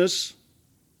righteousness,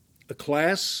 a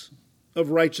class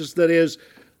of righteousness that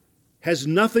has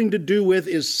nothing to do with,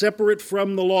 is separate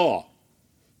from the law.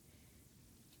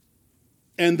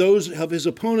 And those of his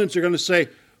opponents are going to say,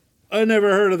 I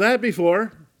never heard of that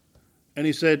before. And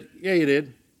he said, yeah, you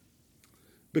did.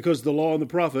 Because the law and the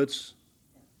prophets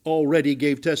already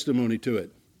gave testimony to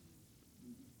it.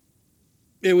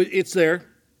 It's there.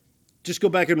 Just go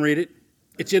back and read it.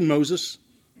 It's in Moses.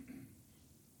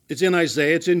 It's in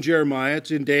Isaiah. It's in Jeremiah.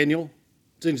 It's in Daniel.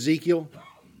 It's in Ezekiel.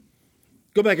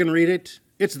 Go back and read it.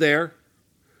 It's there.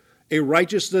 A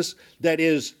righteousness that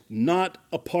is not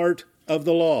a part of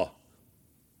the law.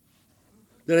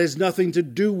 That has nothing to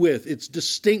do with. It's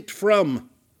distinct from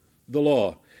the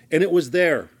law. And it was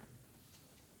there.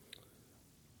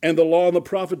 And the law and the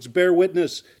prophets bear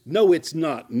witness. No, it's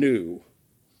not new.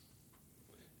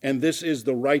 And this is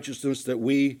the righteousness that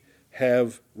we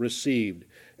have received.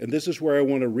 And this is where I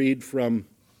want to read from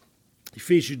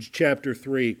Ephesians chapter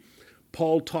 3.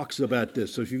 Paul talks about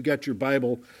this. So if you've got your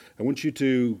Bible, I want you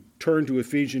to turn to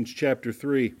Ephesians chapter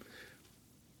 3.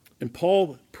 And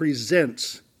Paul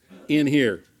presents in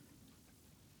here.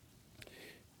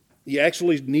 You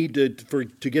actually need to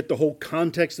get the whole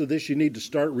context of this, you need to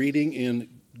start reading in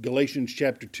Galatians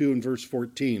chapter 2 and verse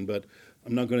 14, but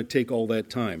I'm not going to take all that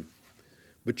time.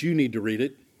 But you need to read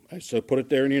it, so put it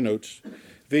there in your notes.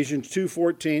 Ephesians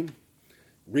 2:14,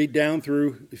 read down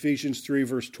through Ephesians 3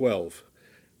 verse 12.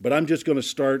 But I'm just going to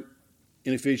start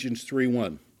in Ephesians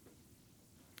 3:1.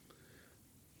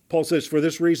 Paul says, for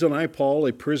this reason I, Paul,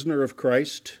 a prisoner of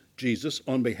Christ Jesus,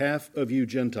 on behalf of you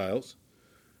Gentiles,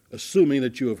 assuming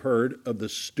that you have heard of the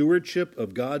stewardship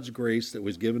of God's grace that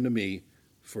was given to me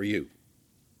for you.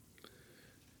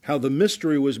 How the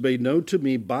mystery was made known to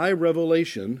me by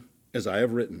revelation, as I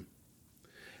have written.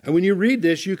 And when you read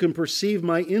this, you can perceive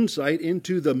my insight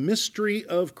into the mystery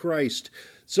of Christ.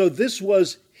 So this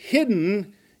was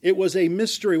hidden. It was a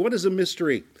mystery. What is a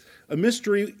mystery? A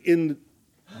mystery in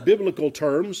biblical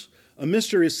terms, a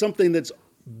mystery is something that's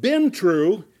been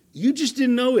true. You just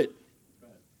didn't know it.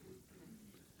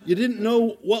 You didn't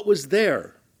know what was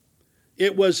there.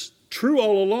 It was true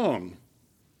all along.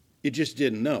 You just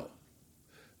didn't know.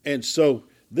 And so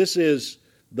this is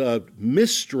the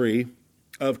mystery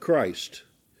of Christ,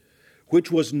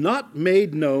 which was not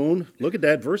made known, look at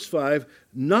that, verse 5,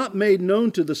 not made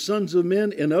known to the sons of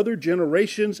men in other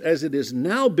generations as it has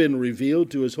now been revealed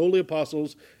to his holy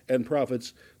apostles and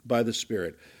prophets by the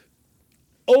Spirit.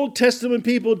 Old Testament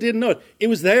people didn't know it. It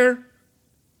was there.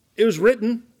 It was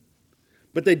written,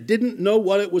 but they didn't know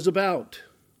what it was about.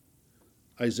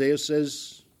 Isaiah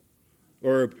says,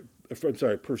 or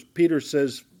Peter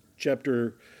says,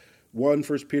 chapter 1,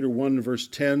 1 Peter 1, verse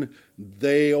 10,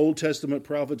 they Old Testament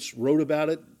prophets wrote about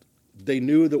it. They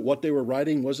knew that what they were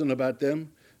writing wasn't about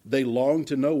them. They longed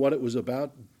to know what it was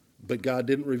about, but God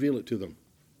didn't reveal it to them.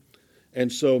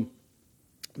 And so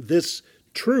this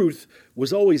truth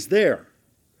was always there.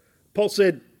 Paul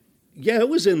said, yeah, it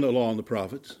was in the law and the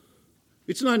prophets.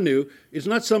 It's not new. It's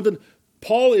not something.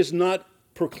 Paul is not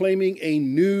proclaiming a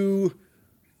new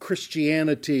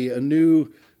Christianity, a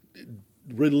new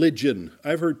religion.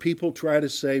 I've heard people try to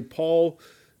say Paul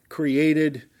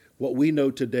created what we know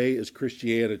today as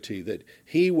Christianity, that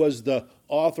he was the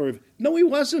author of. No, he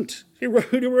wasn't. He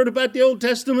wrote about the Old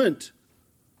Testament.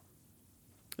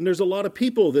 And there's a lot of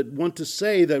people that want to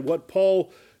say that what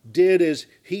Paul did is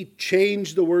he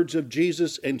changed the words of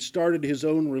Jesus and started his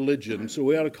own religion. So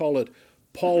we ought to call it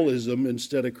Paulism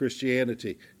instead of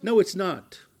Christianity. No, it's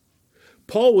not.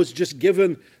 Paul was just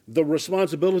given the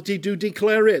responsibility to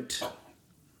declare it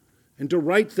and to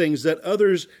write things that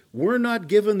others were not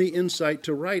given the insight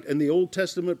to write. And the Old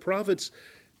Testament prophets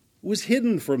was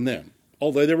hidden from them,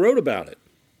 although they wrote about it.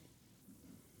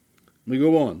 Let me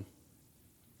go on.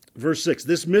 Verse 6,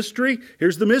 this mystery,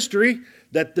 here's the mystery,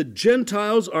 that the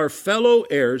Gentiles are fellow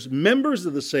heirs, members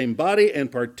of the same body, and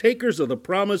partakers of the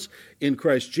promise in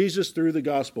Christ Jesus through the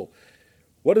gospel.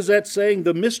 What is that saying?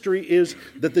 The mystery is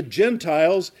that the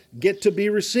Gentiles get to be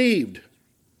received.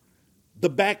 The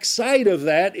backside of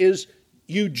that is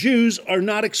you Jews are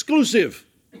not exclusive.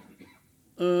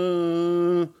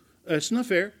 That's not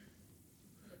fair.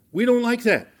 We don't like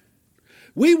that.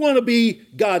 We want to be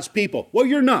God's people. Well,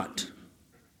 you're not.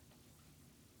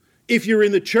 If you're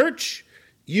in the church,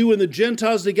 you and the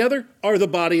Gentiles together are the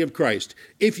body of Christ.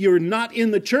 If you're not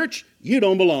in the church, you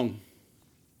don't belong.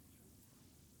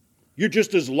 You're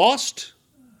just as lost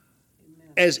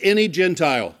as any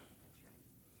Gentile.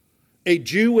 A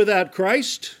Jew without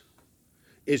Christ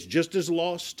is just as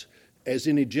lost as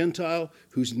any Gentile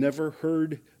who's never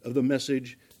heard of the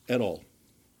message at all.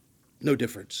 No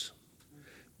difference.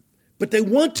 But they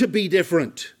want to be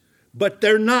different, but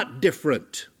they're not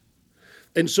different.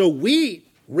 And so we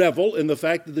revel in the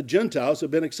fact that the Gentiles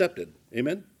have been accepted.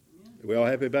 Amen? Are we all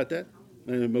happy about that?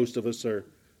 And most of us are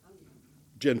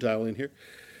Gentile in here.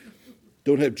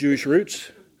 Don't have Jewish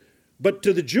roots. But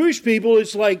to the Jewish people,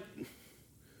 it's like,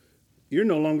 you're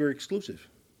no longer exclusive.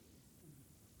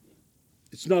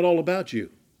 It's not all about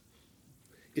you.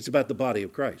 It's about the body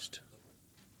of Christ.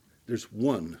 There's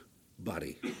one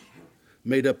body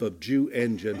made up of Jew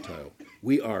and Gentile.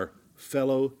 We are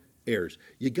fellow heirs.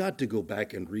 You got to go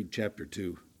back and read chapter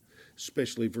 2,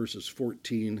 especially verses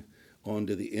 14 on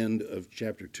to the end of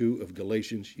chapter 2 of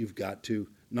Galatians. You've got to.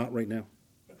 Not right now.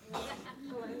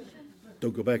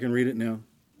 Don't go back and read it now.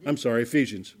 I'm sorry,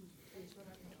 Ephesians.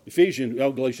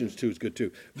 Galatians 2 is good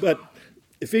too. But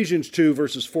Ephesians 2,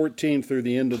 verses 14 through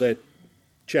the end of that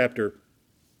chapter.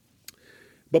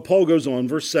 But Paul goes on,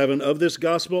 verse 7, of this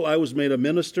gospel I was made a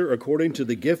minister according to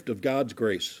the gift of God's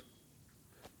grace.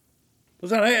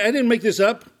 I didn't make this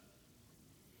up.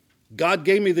 God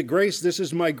gave me the grace. This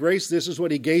is my grace. This is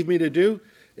what he gave me to do.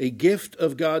 A gift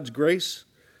of God's grace.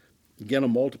 Again, a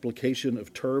multiplication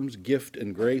of terms, gift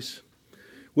and grace,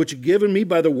 which given me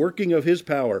by the working of his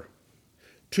power.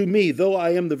 To me, though I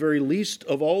am the very least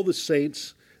of all the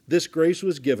saints, this grace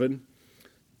was given,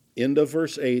 end of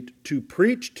verse 8, to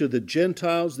preach to the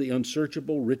Gentiles the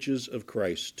unsearchable riches of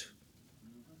Christ.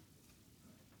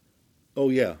 Oh,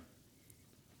 yeah.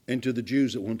 And to the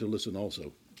Jews that want to listen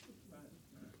also.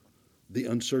 The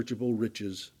unsearchable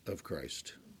riches of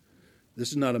Christ.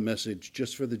 This is not a message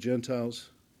just for the Gentiles.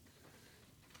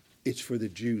 It's for the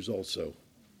Jews also.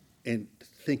 And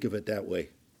think of it that way.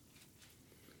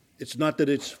 It's not that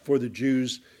it's for the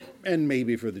Jews and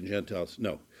maybe for the Gentiles.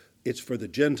 No, it's for the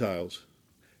Gentiles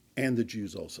and the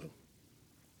Jews also.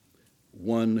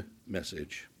 One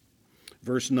message.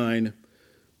 Verse 9,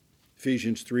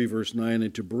 Ephesians 3, verse 9,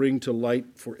 and to bring to light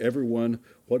for everyone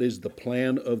what is the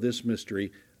plan of this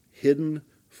mystery, hidden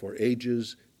for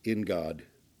ages in God.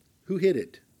 Who hid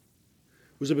it?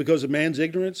 Was it because of man's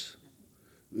ignorance?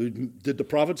 Did the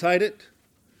prophets hide it?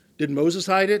 Did Moses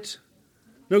hide it?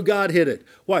 No, God hid it.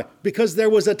 Why? Because there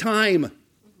was a time.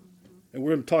 And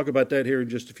we're going to talk about that here in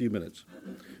just a few minutes.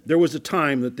 There was a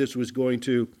time that this was going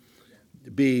to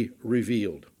be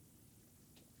revealed.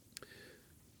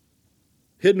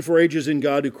 Hidden for ages in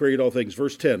God who created all things.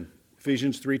 Verse 10,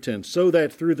 Ephesians 3:10. So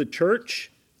that through the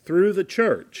church,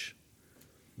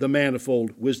 the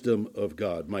manifold wisdom of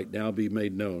God might now be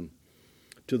made known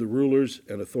to the rulers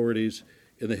and authorities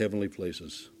in the heavenly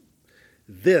places.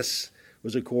 This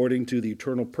was according to the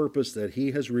eternal purpose that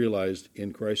he has realized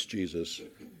in Christ Jesus,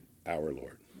 our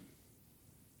Lord.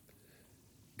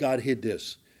 God hid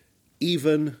this,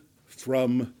 even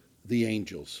from the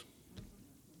angels.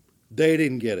 They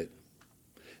didn't get it.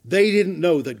 They didn't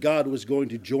know that God was going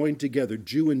to join together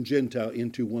Jew and Gentile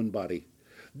into one body.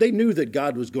 They knew that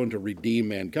God was going to redeem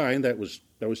mankind. That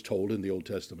was told in the Old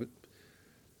Testament.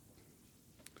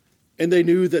 And they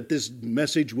knew that this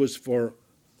message was for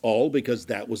all, because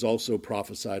that was also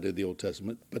prophesied in the Old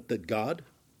Testament, but that God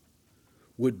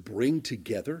would bring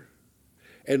together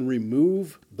and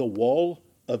remove the wall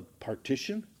of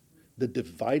partition, the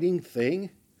dividing thing,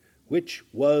 which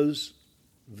was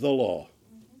the law.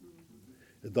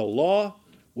 The law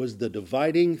was the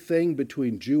dividing thing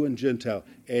between Jew and Gentile,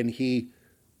 and he,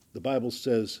 the Bible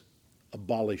says,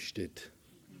 abolished it.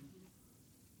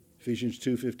 Ephesians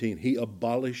 2:15, he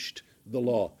abolished the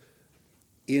law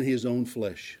in his own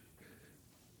flesh.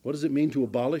 What does it mean to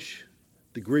abolish?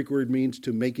 The Greek word means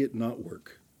to make it not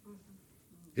work.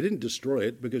 He didn't destroy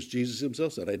it, because Jesus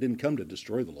himself said, I didn't come to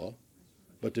destroy the law,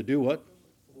 but to do what?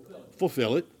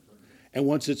 Fulfill it. And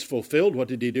once it's fulfilled, what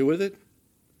did he do with it?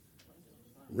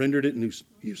 Rendered it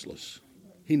useless.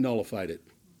 He nullified it.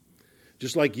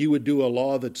 Just like you would do a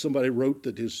law that somebody wrote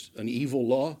that is an evil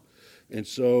law, and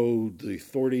so the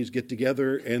authorities get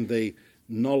together and they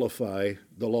nullify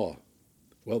the law.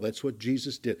 Well, that's what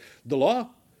Jesus did. The law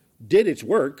did its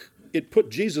work. It put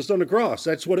Jesus on the cross.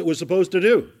 That's what it was supposed to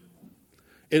do.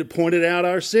 It pointed out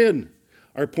our sin,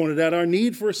 or pointed out our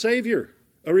need for a Savior,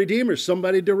 a Redeemer,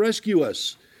 somebody to rescue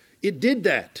us. It did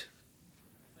that.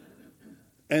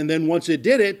 And then once it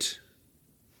did it,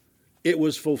 it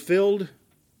was fulfilled.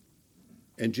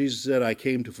 And Jesus said, I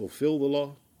came to fulfill the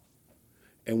law.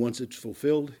 And once it's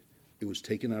fulfilled, it was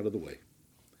taken out of the way.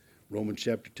 Romans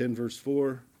chapter 10, verse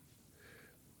 4,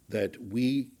 that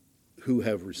we who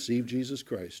have received Jesus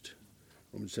Christ,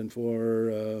 Romans 10, 4,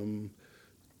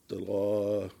 the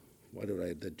law,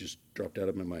 that just dropped out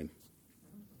of my mind.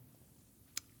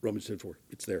 Romans 10, 4,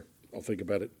 it's there. I'll think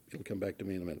about it. It'll come back to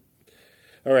me in a minute.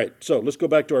 All right, so let's go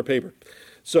back to our paper.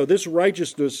 So this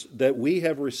righteousness that we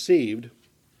have received,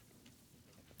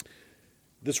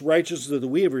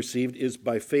 is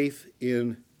by faith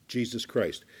in Jesus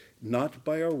Christ. Not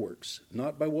by our works,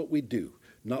 not by what we do,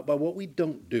 not by what we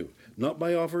don't do, not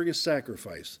by offering a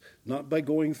sacrifice, not by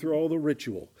going through all the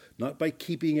ritual, not by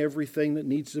keeping everything that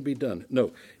needs to be done.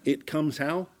 No, it comes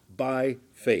how? By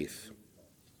faith.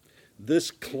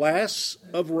 This class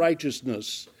of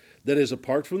righteousness that is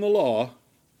apart from the law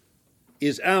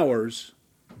is ours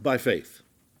by faith.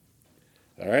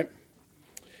 All right?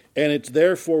 And it's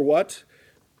there for what?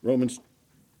 Romans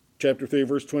chapter 3,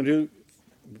 verse 22,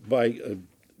 by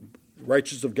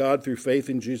righteousness of God through faith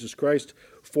in Jesus Christ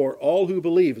for all who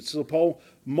believe. So Paul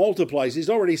multiplies. He's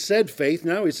already said faith.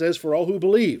 Now he says for all who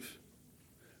believe.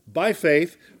 By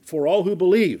faith, for all who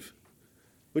believe.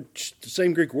 Which the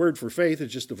same Greek word for faith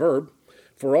is just a verb.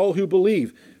 For all who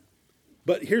believe.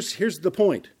 But here's the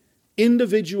point.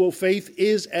 Individual faith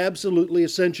is absolutely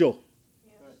essential.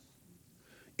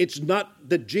 It's not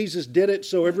that Jesus did it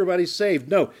so everybody's saved.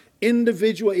 No,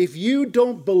 individual. If you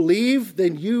don't believe,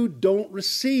 then you don't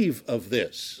receive of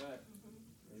this.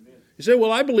 You say,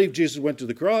 well, I believe Jesus went to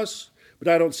the cross, but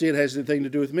I don't see it has anything to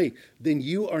do with me. Then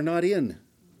you are not in.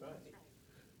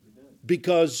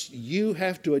 Because you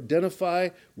have to identify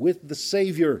with the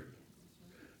Savior.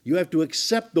 You have to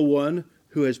accept the one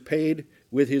who has paid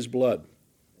with his blood.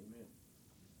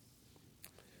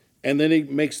 And then he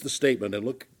makes the statement, and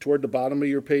look toward the bottom of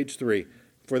your page 3,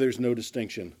 for there's no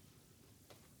distinction.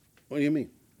 What do you mean?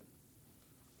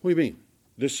 What do you mean?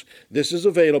 This is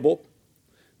available,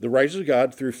 the righteousness of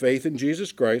God through faith in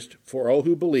Jesus Christ, for all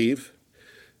who believe.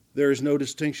 There is no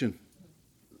distinction.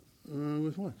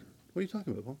 With what? What are you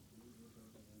talking about, Paul?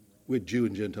 With Jew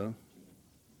and Gentile.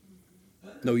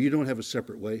 No, you don't have a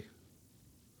separate way.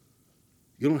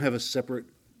 You don't have a separate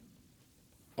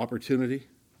opportunity.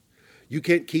 You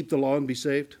can't keep the law and be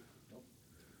saved.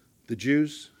 The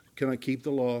Jews cannot keep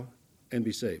the law and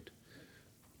be saved.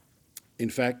 In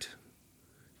fact,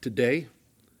 today,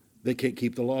 they can't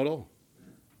keep the law at all.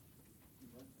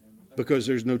 Because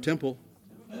there's no temple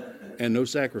and no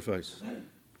sacrifice.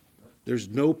 There's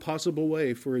no possible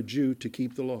way for a Jew to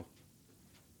keep the law.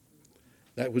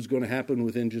 That was going to happen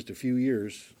within just a few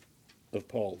years of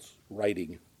Paul's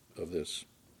writing of this,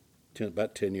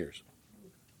 about 10 years.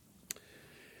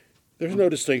 There's no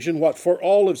distinction. What? For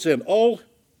all have sinned. All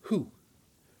who?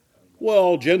 Well,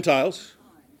 all Gentiles.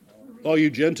 All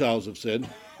you Gentiles have sinned.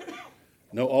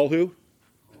 No, all who?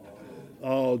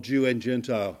 All Jew and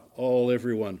Gentile. All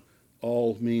everyone.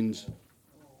 All means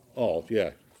all,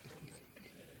 yeah.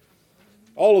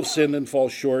 All have sinned and fall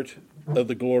short of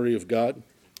the glory of God.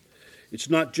 It's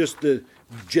not just the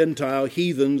Gentile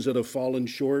heathens that have fallen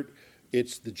short.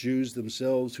 It's the Jews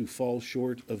themselves who fall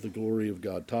short of the glory of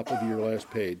God. Top of your last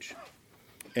page.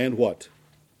 And what?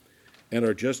 And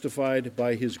are justified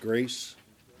by his grace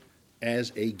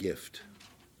as a gift.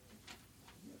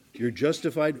 You're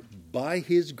justified by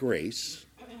his grace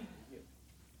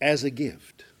as a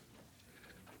gift.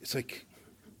 It's like,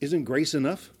 isn't grace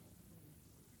enough?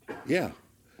 Yeah.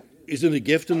 Isn't a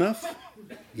gift enough?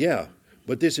 Yeah.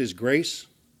 But this is grace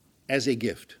as a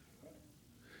gift.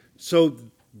 So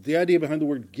the idea behind the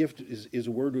word gift is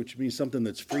a word which means something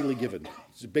that's freely given.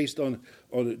 It's based on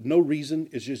no reason,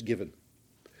 it's just given.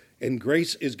 And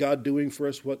grace is God doing for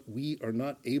us what we are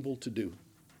not able to do.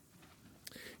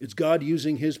 It's God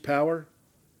using his power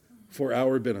for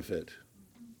our benefit.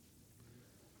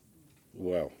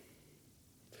 Wow.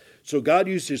 So God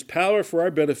used his power for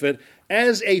our benefit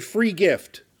as a free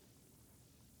gift.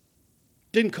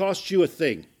 Didn't cost you a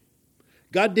thing.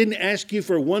 God didn't ask you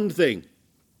for one thing.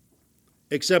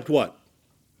 Except what?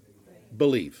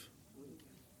 Believe.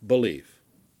 Believe.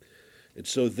 And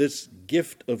so this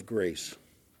gift of grace,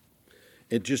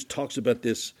 it just talks about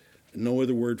this, no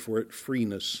other word for it,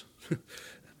 freeness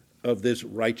of this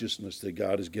righteousness that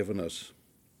God has given us.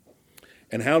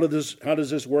 And how does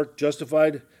this work?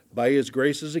 Justified by his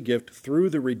grace as a gift through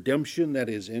the redemption that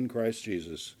is in Christ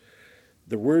Jesus.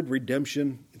 The word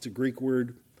redemption, it's a Greek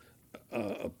word,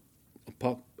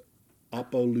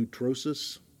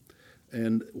 apolutrosis.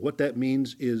 And what that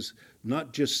means is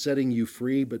not just setting you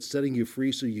free, but setting you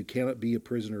free so you cannot be a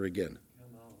prisoner again.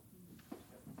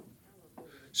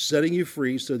 Setting you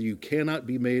free so that you cannot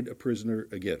be made a prisoner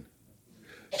again.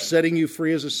 Setting you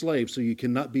free as a slave so you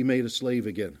cannot be made a slave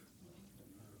again.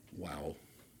 Wow.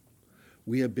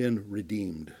 We have been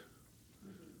redeemed.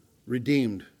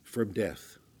 Redeemed from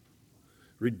death.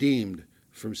 Redeemed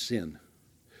from sin.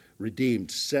 Redeemed,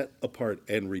 set apart,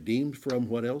 and redeemed from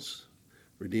what else?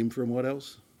 Redeemed from what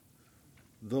else?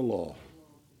 The law.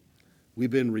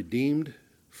 We've been redeemed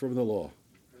from the law,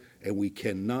 and we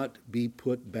cannot be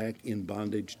put back in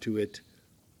bondage to it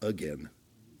again.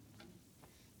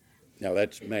 Now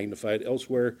that's magnified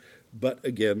elsewhere, but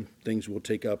again, things we'll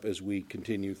take up as we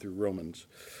continue through Romans.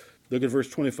 Look at verse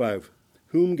 25.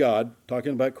 Whom God,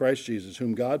 talking about Christ Jesus,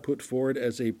 whom God put forward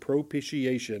as a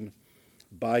propitiation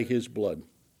by his blood.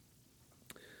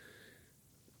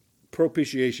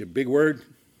 Propitiation, big word.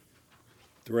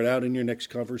 Throw it out in your next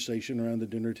conversation around the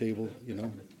dinner table,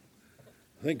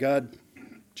 Thank God,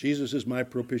 Jesus is my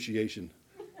propitiation.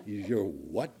 You're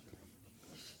what?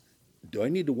 Do I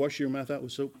need to wash your mouth out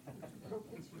with soap?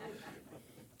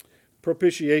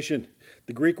 Propitiation,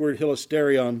 the Greek word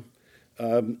hilasterion,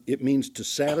 it means to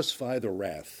satisfy the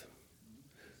wrath.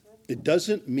 It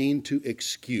doesn't mean to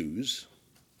excuse,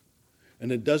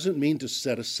 and it doesn't mean to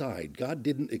set aside. God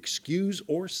didn't excuse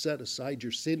or set aside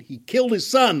your sin. He killed his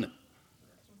son.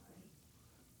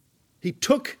 He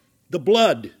took the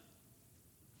blood.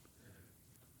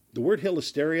 The word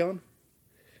hilasterion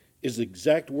is the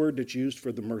exact word that's used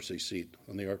for the mercy seat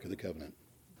on the Ark of the Covenant.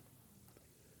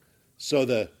 So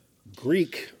the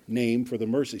Greek name for the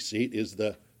mercy seat is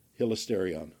the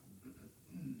hilasterion,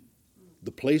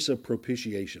 the place of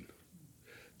propitiation,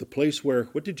 the place where,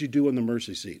 what did you do on the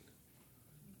mercy seat?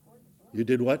 You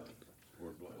did what?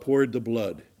 Poured the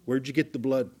blood. Where'd you get the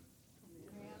blood?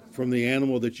 From the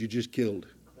animal that you just killed.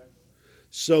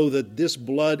 So that this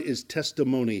blood is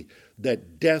testimony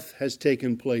that death has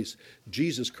taken place.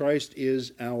 Jesus Christ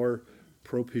is our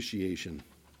propitiation.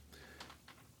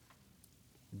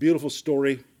 Beautiful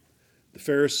story. The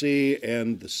Pharisee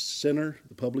and the sinner,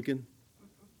 the publican.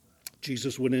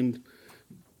 Jesus went in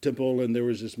temple and there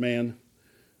was this man,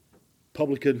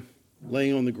 publican,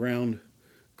 laying on the ground,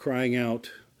 crying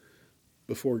out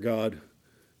before God,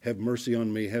 have mercy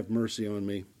on me, have mercy on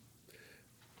me.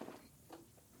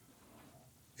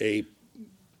 A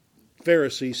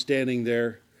Pharisee standing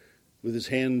there with his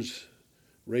hands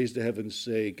raised to heaven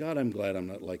say, God, I'm glad I'm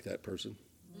not like that person.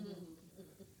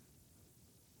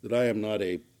 That I am not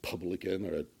a publican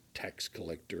or a tax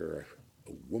collector or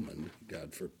a woman,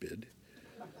 God forbid.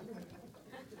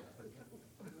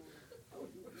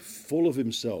 Full of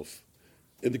himself.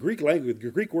 In the Greek language, the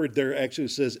Greek word there actually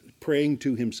says praying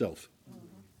to himself.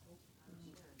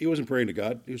 He wasn't praying to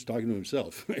God, he was talking to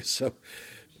himself.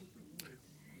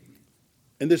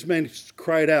 And this man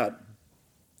cried out,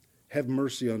 have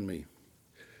mercy on me.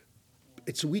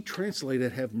 We translate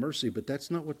it, have mercy, but that's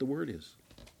not what the word is.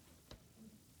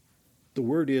 The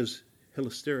word is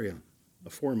hilasterion, a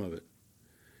form of it.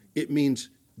 It means,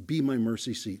 be my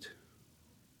mercy seat.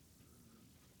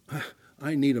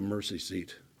 I need a mercy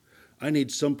seat. I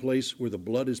need some place where the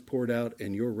blood is poured out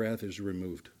and your wrath is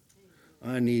removed.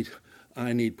 I need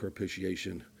I need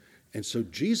propitiation. And so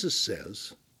Jesus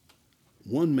says,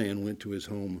 one man went to his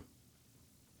home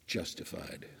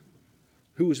justified.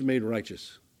 Who was made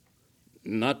righteous?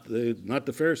 Not the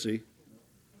Pharisee,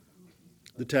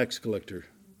 the tax collector,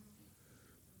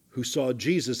 who saw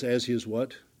Jesus as his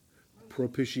what?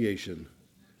 Propitiation.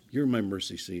 You're my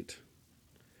mercy seat.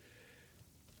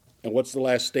 And what's the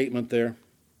last statement there?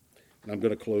 And I'm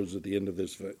going to close at the end of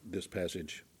this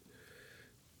passage.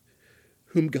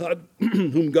 Whom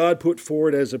God put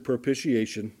forward as a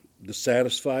propitiation, the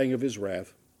satisfying of his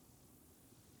wrath,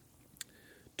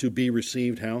 to be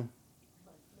received how?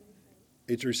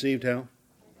 It's received how?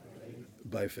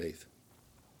 By faith.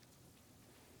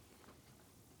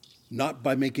 Not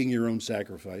by making your own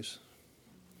sacrifice.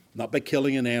 Not by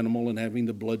killing an animal and having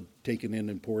the blood taken in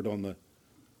and poured on the...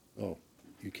 Oh,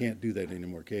 you can't do that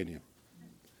anymore, can you?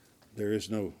 There is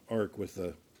no ark with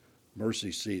a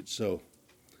mercy seat. So,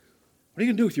 what are you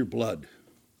going to do with your blood?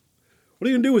 What are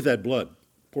you going to do with that blood?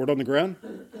 Pour it on the ground?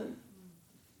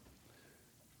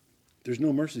 There's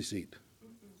no mercy seat.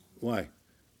 Why?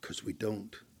 Because we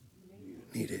don't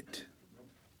need it.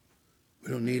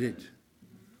 We don't need it.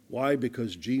 Why?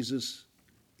 Because Jesus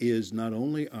is not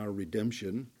only our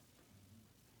redemption,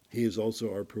 he is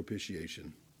also our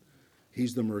propitiation.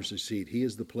 He's the mercy seat. He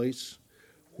is the place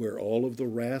where all of the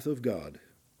wrath of God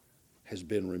has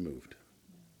been removed.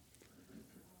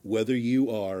 Whether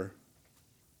you are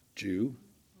Jew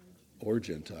or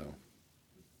Gentile,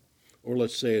 or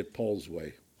let's say it Paul's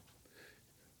way,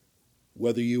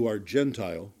 whether you are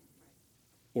Gentile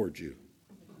or Jew.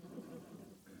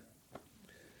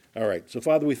 All right, so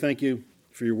Father, we thank you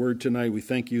for your word tonight. We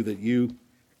thank you that you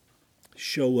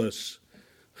show us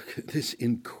this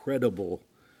incredible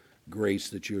grace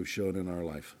that you have shown in our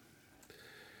life.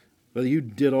 Father, you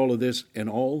did all of this, and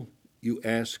all you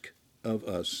ask of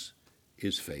us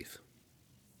is faith.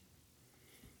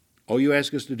 All you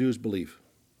ask us to do is believe.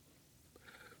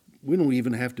 We don't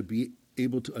even have to be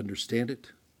able to understand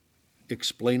it,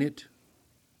 explain it.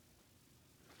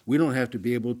 We don't have to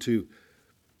be able to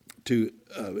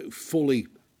fully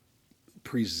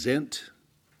present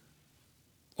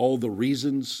all the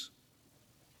reasons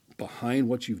behind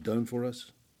what you've done for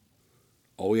us.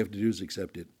 All we have to do is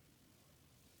accept it.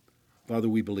 Father,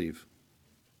 we believe.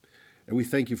 And we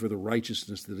thank you for the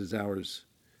righteousness that is ours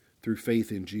through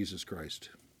faith in Jesus Christ.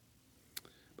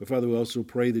 But Father, we also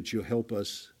pray that you'll help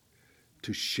us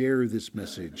to share this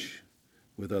message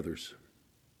with others,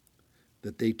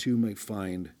 that they too may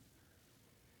find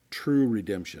true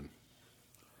redemption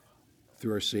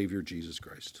through our Savior, Jesus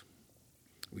Christ.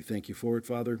 We thank you for it,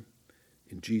 Father.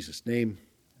 In Jesus' name,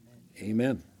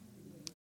 amen.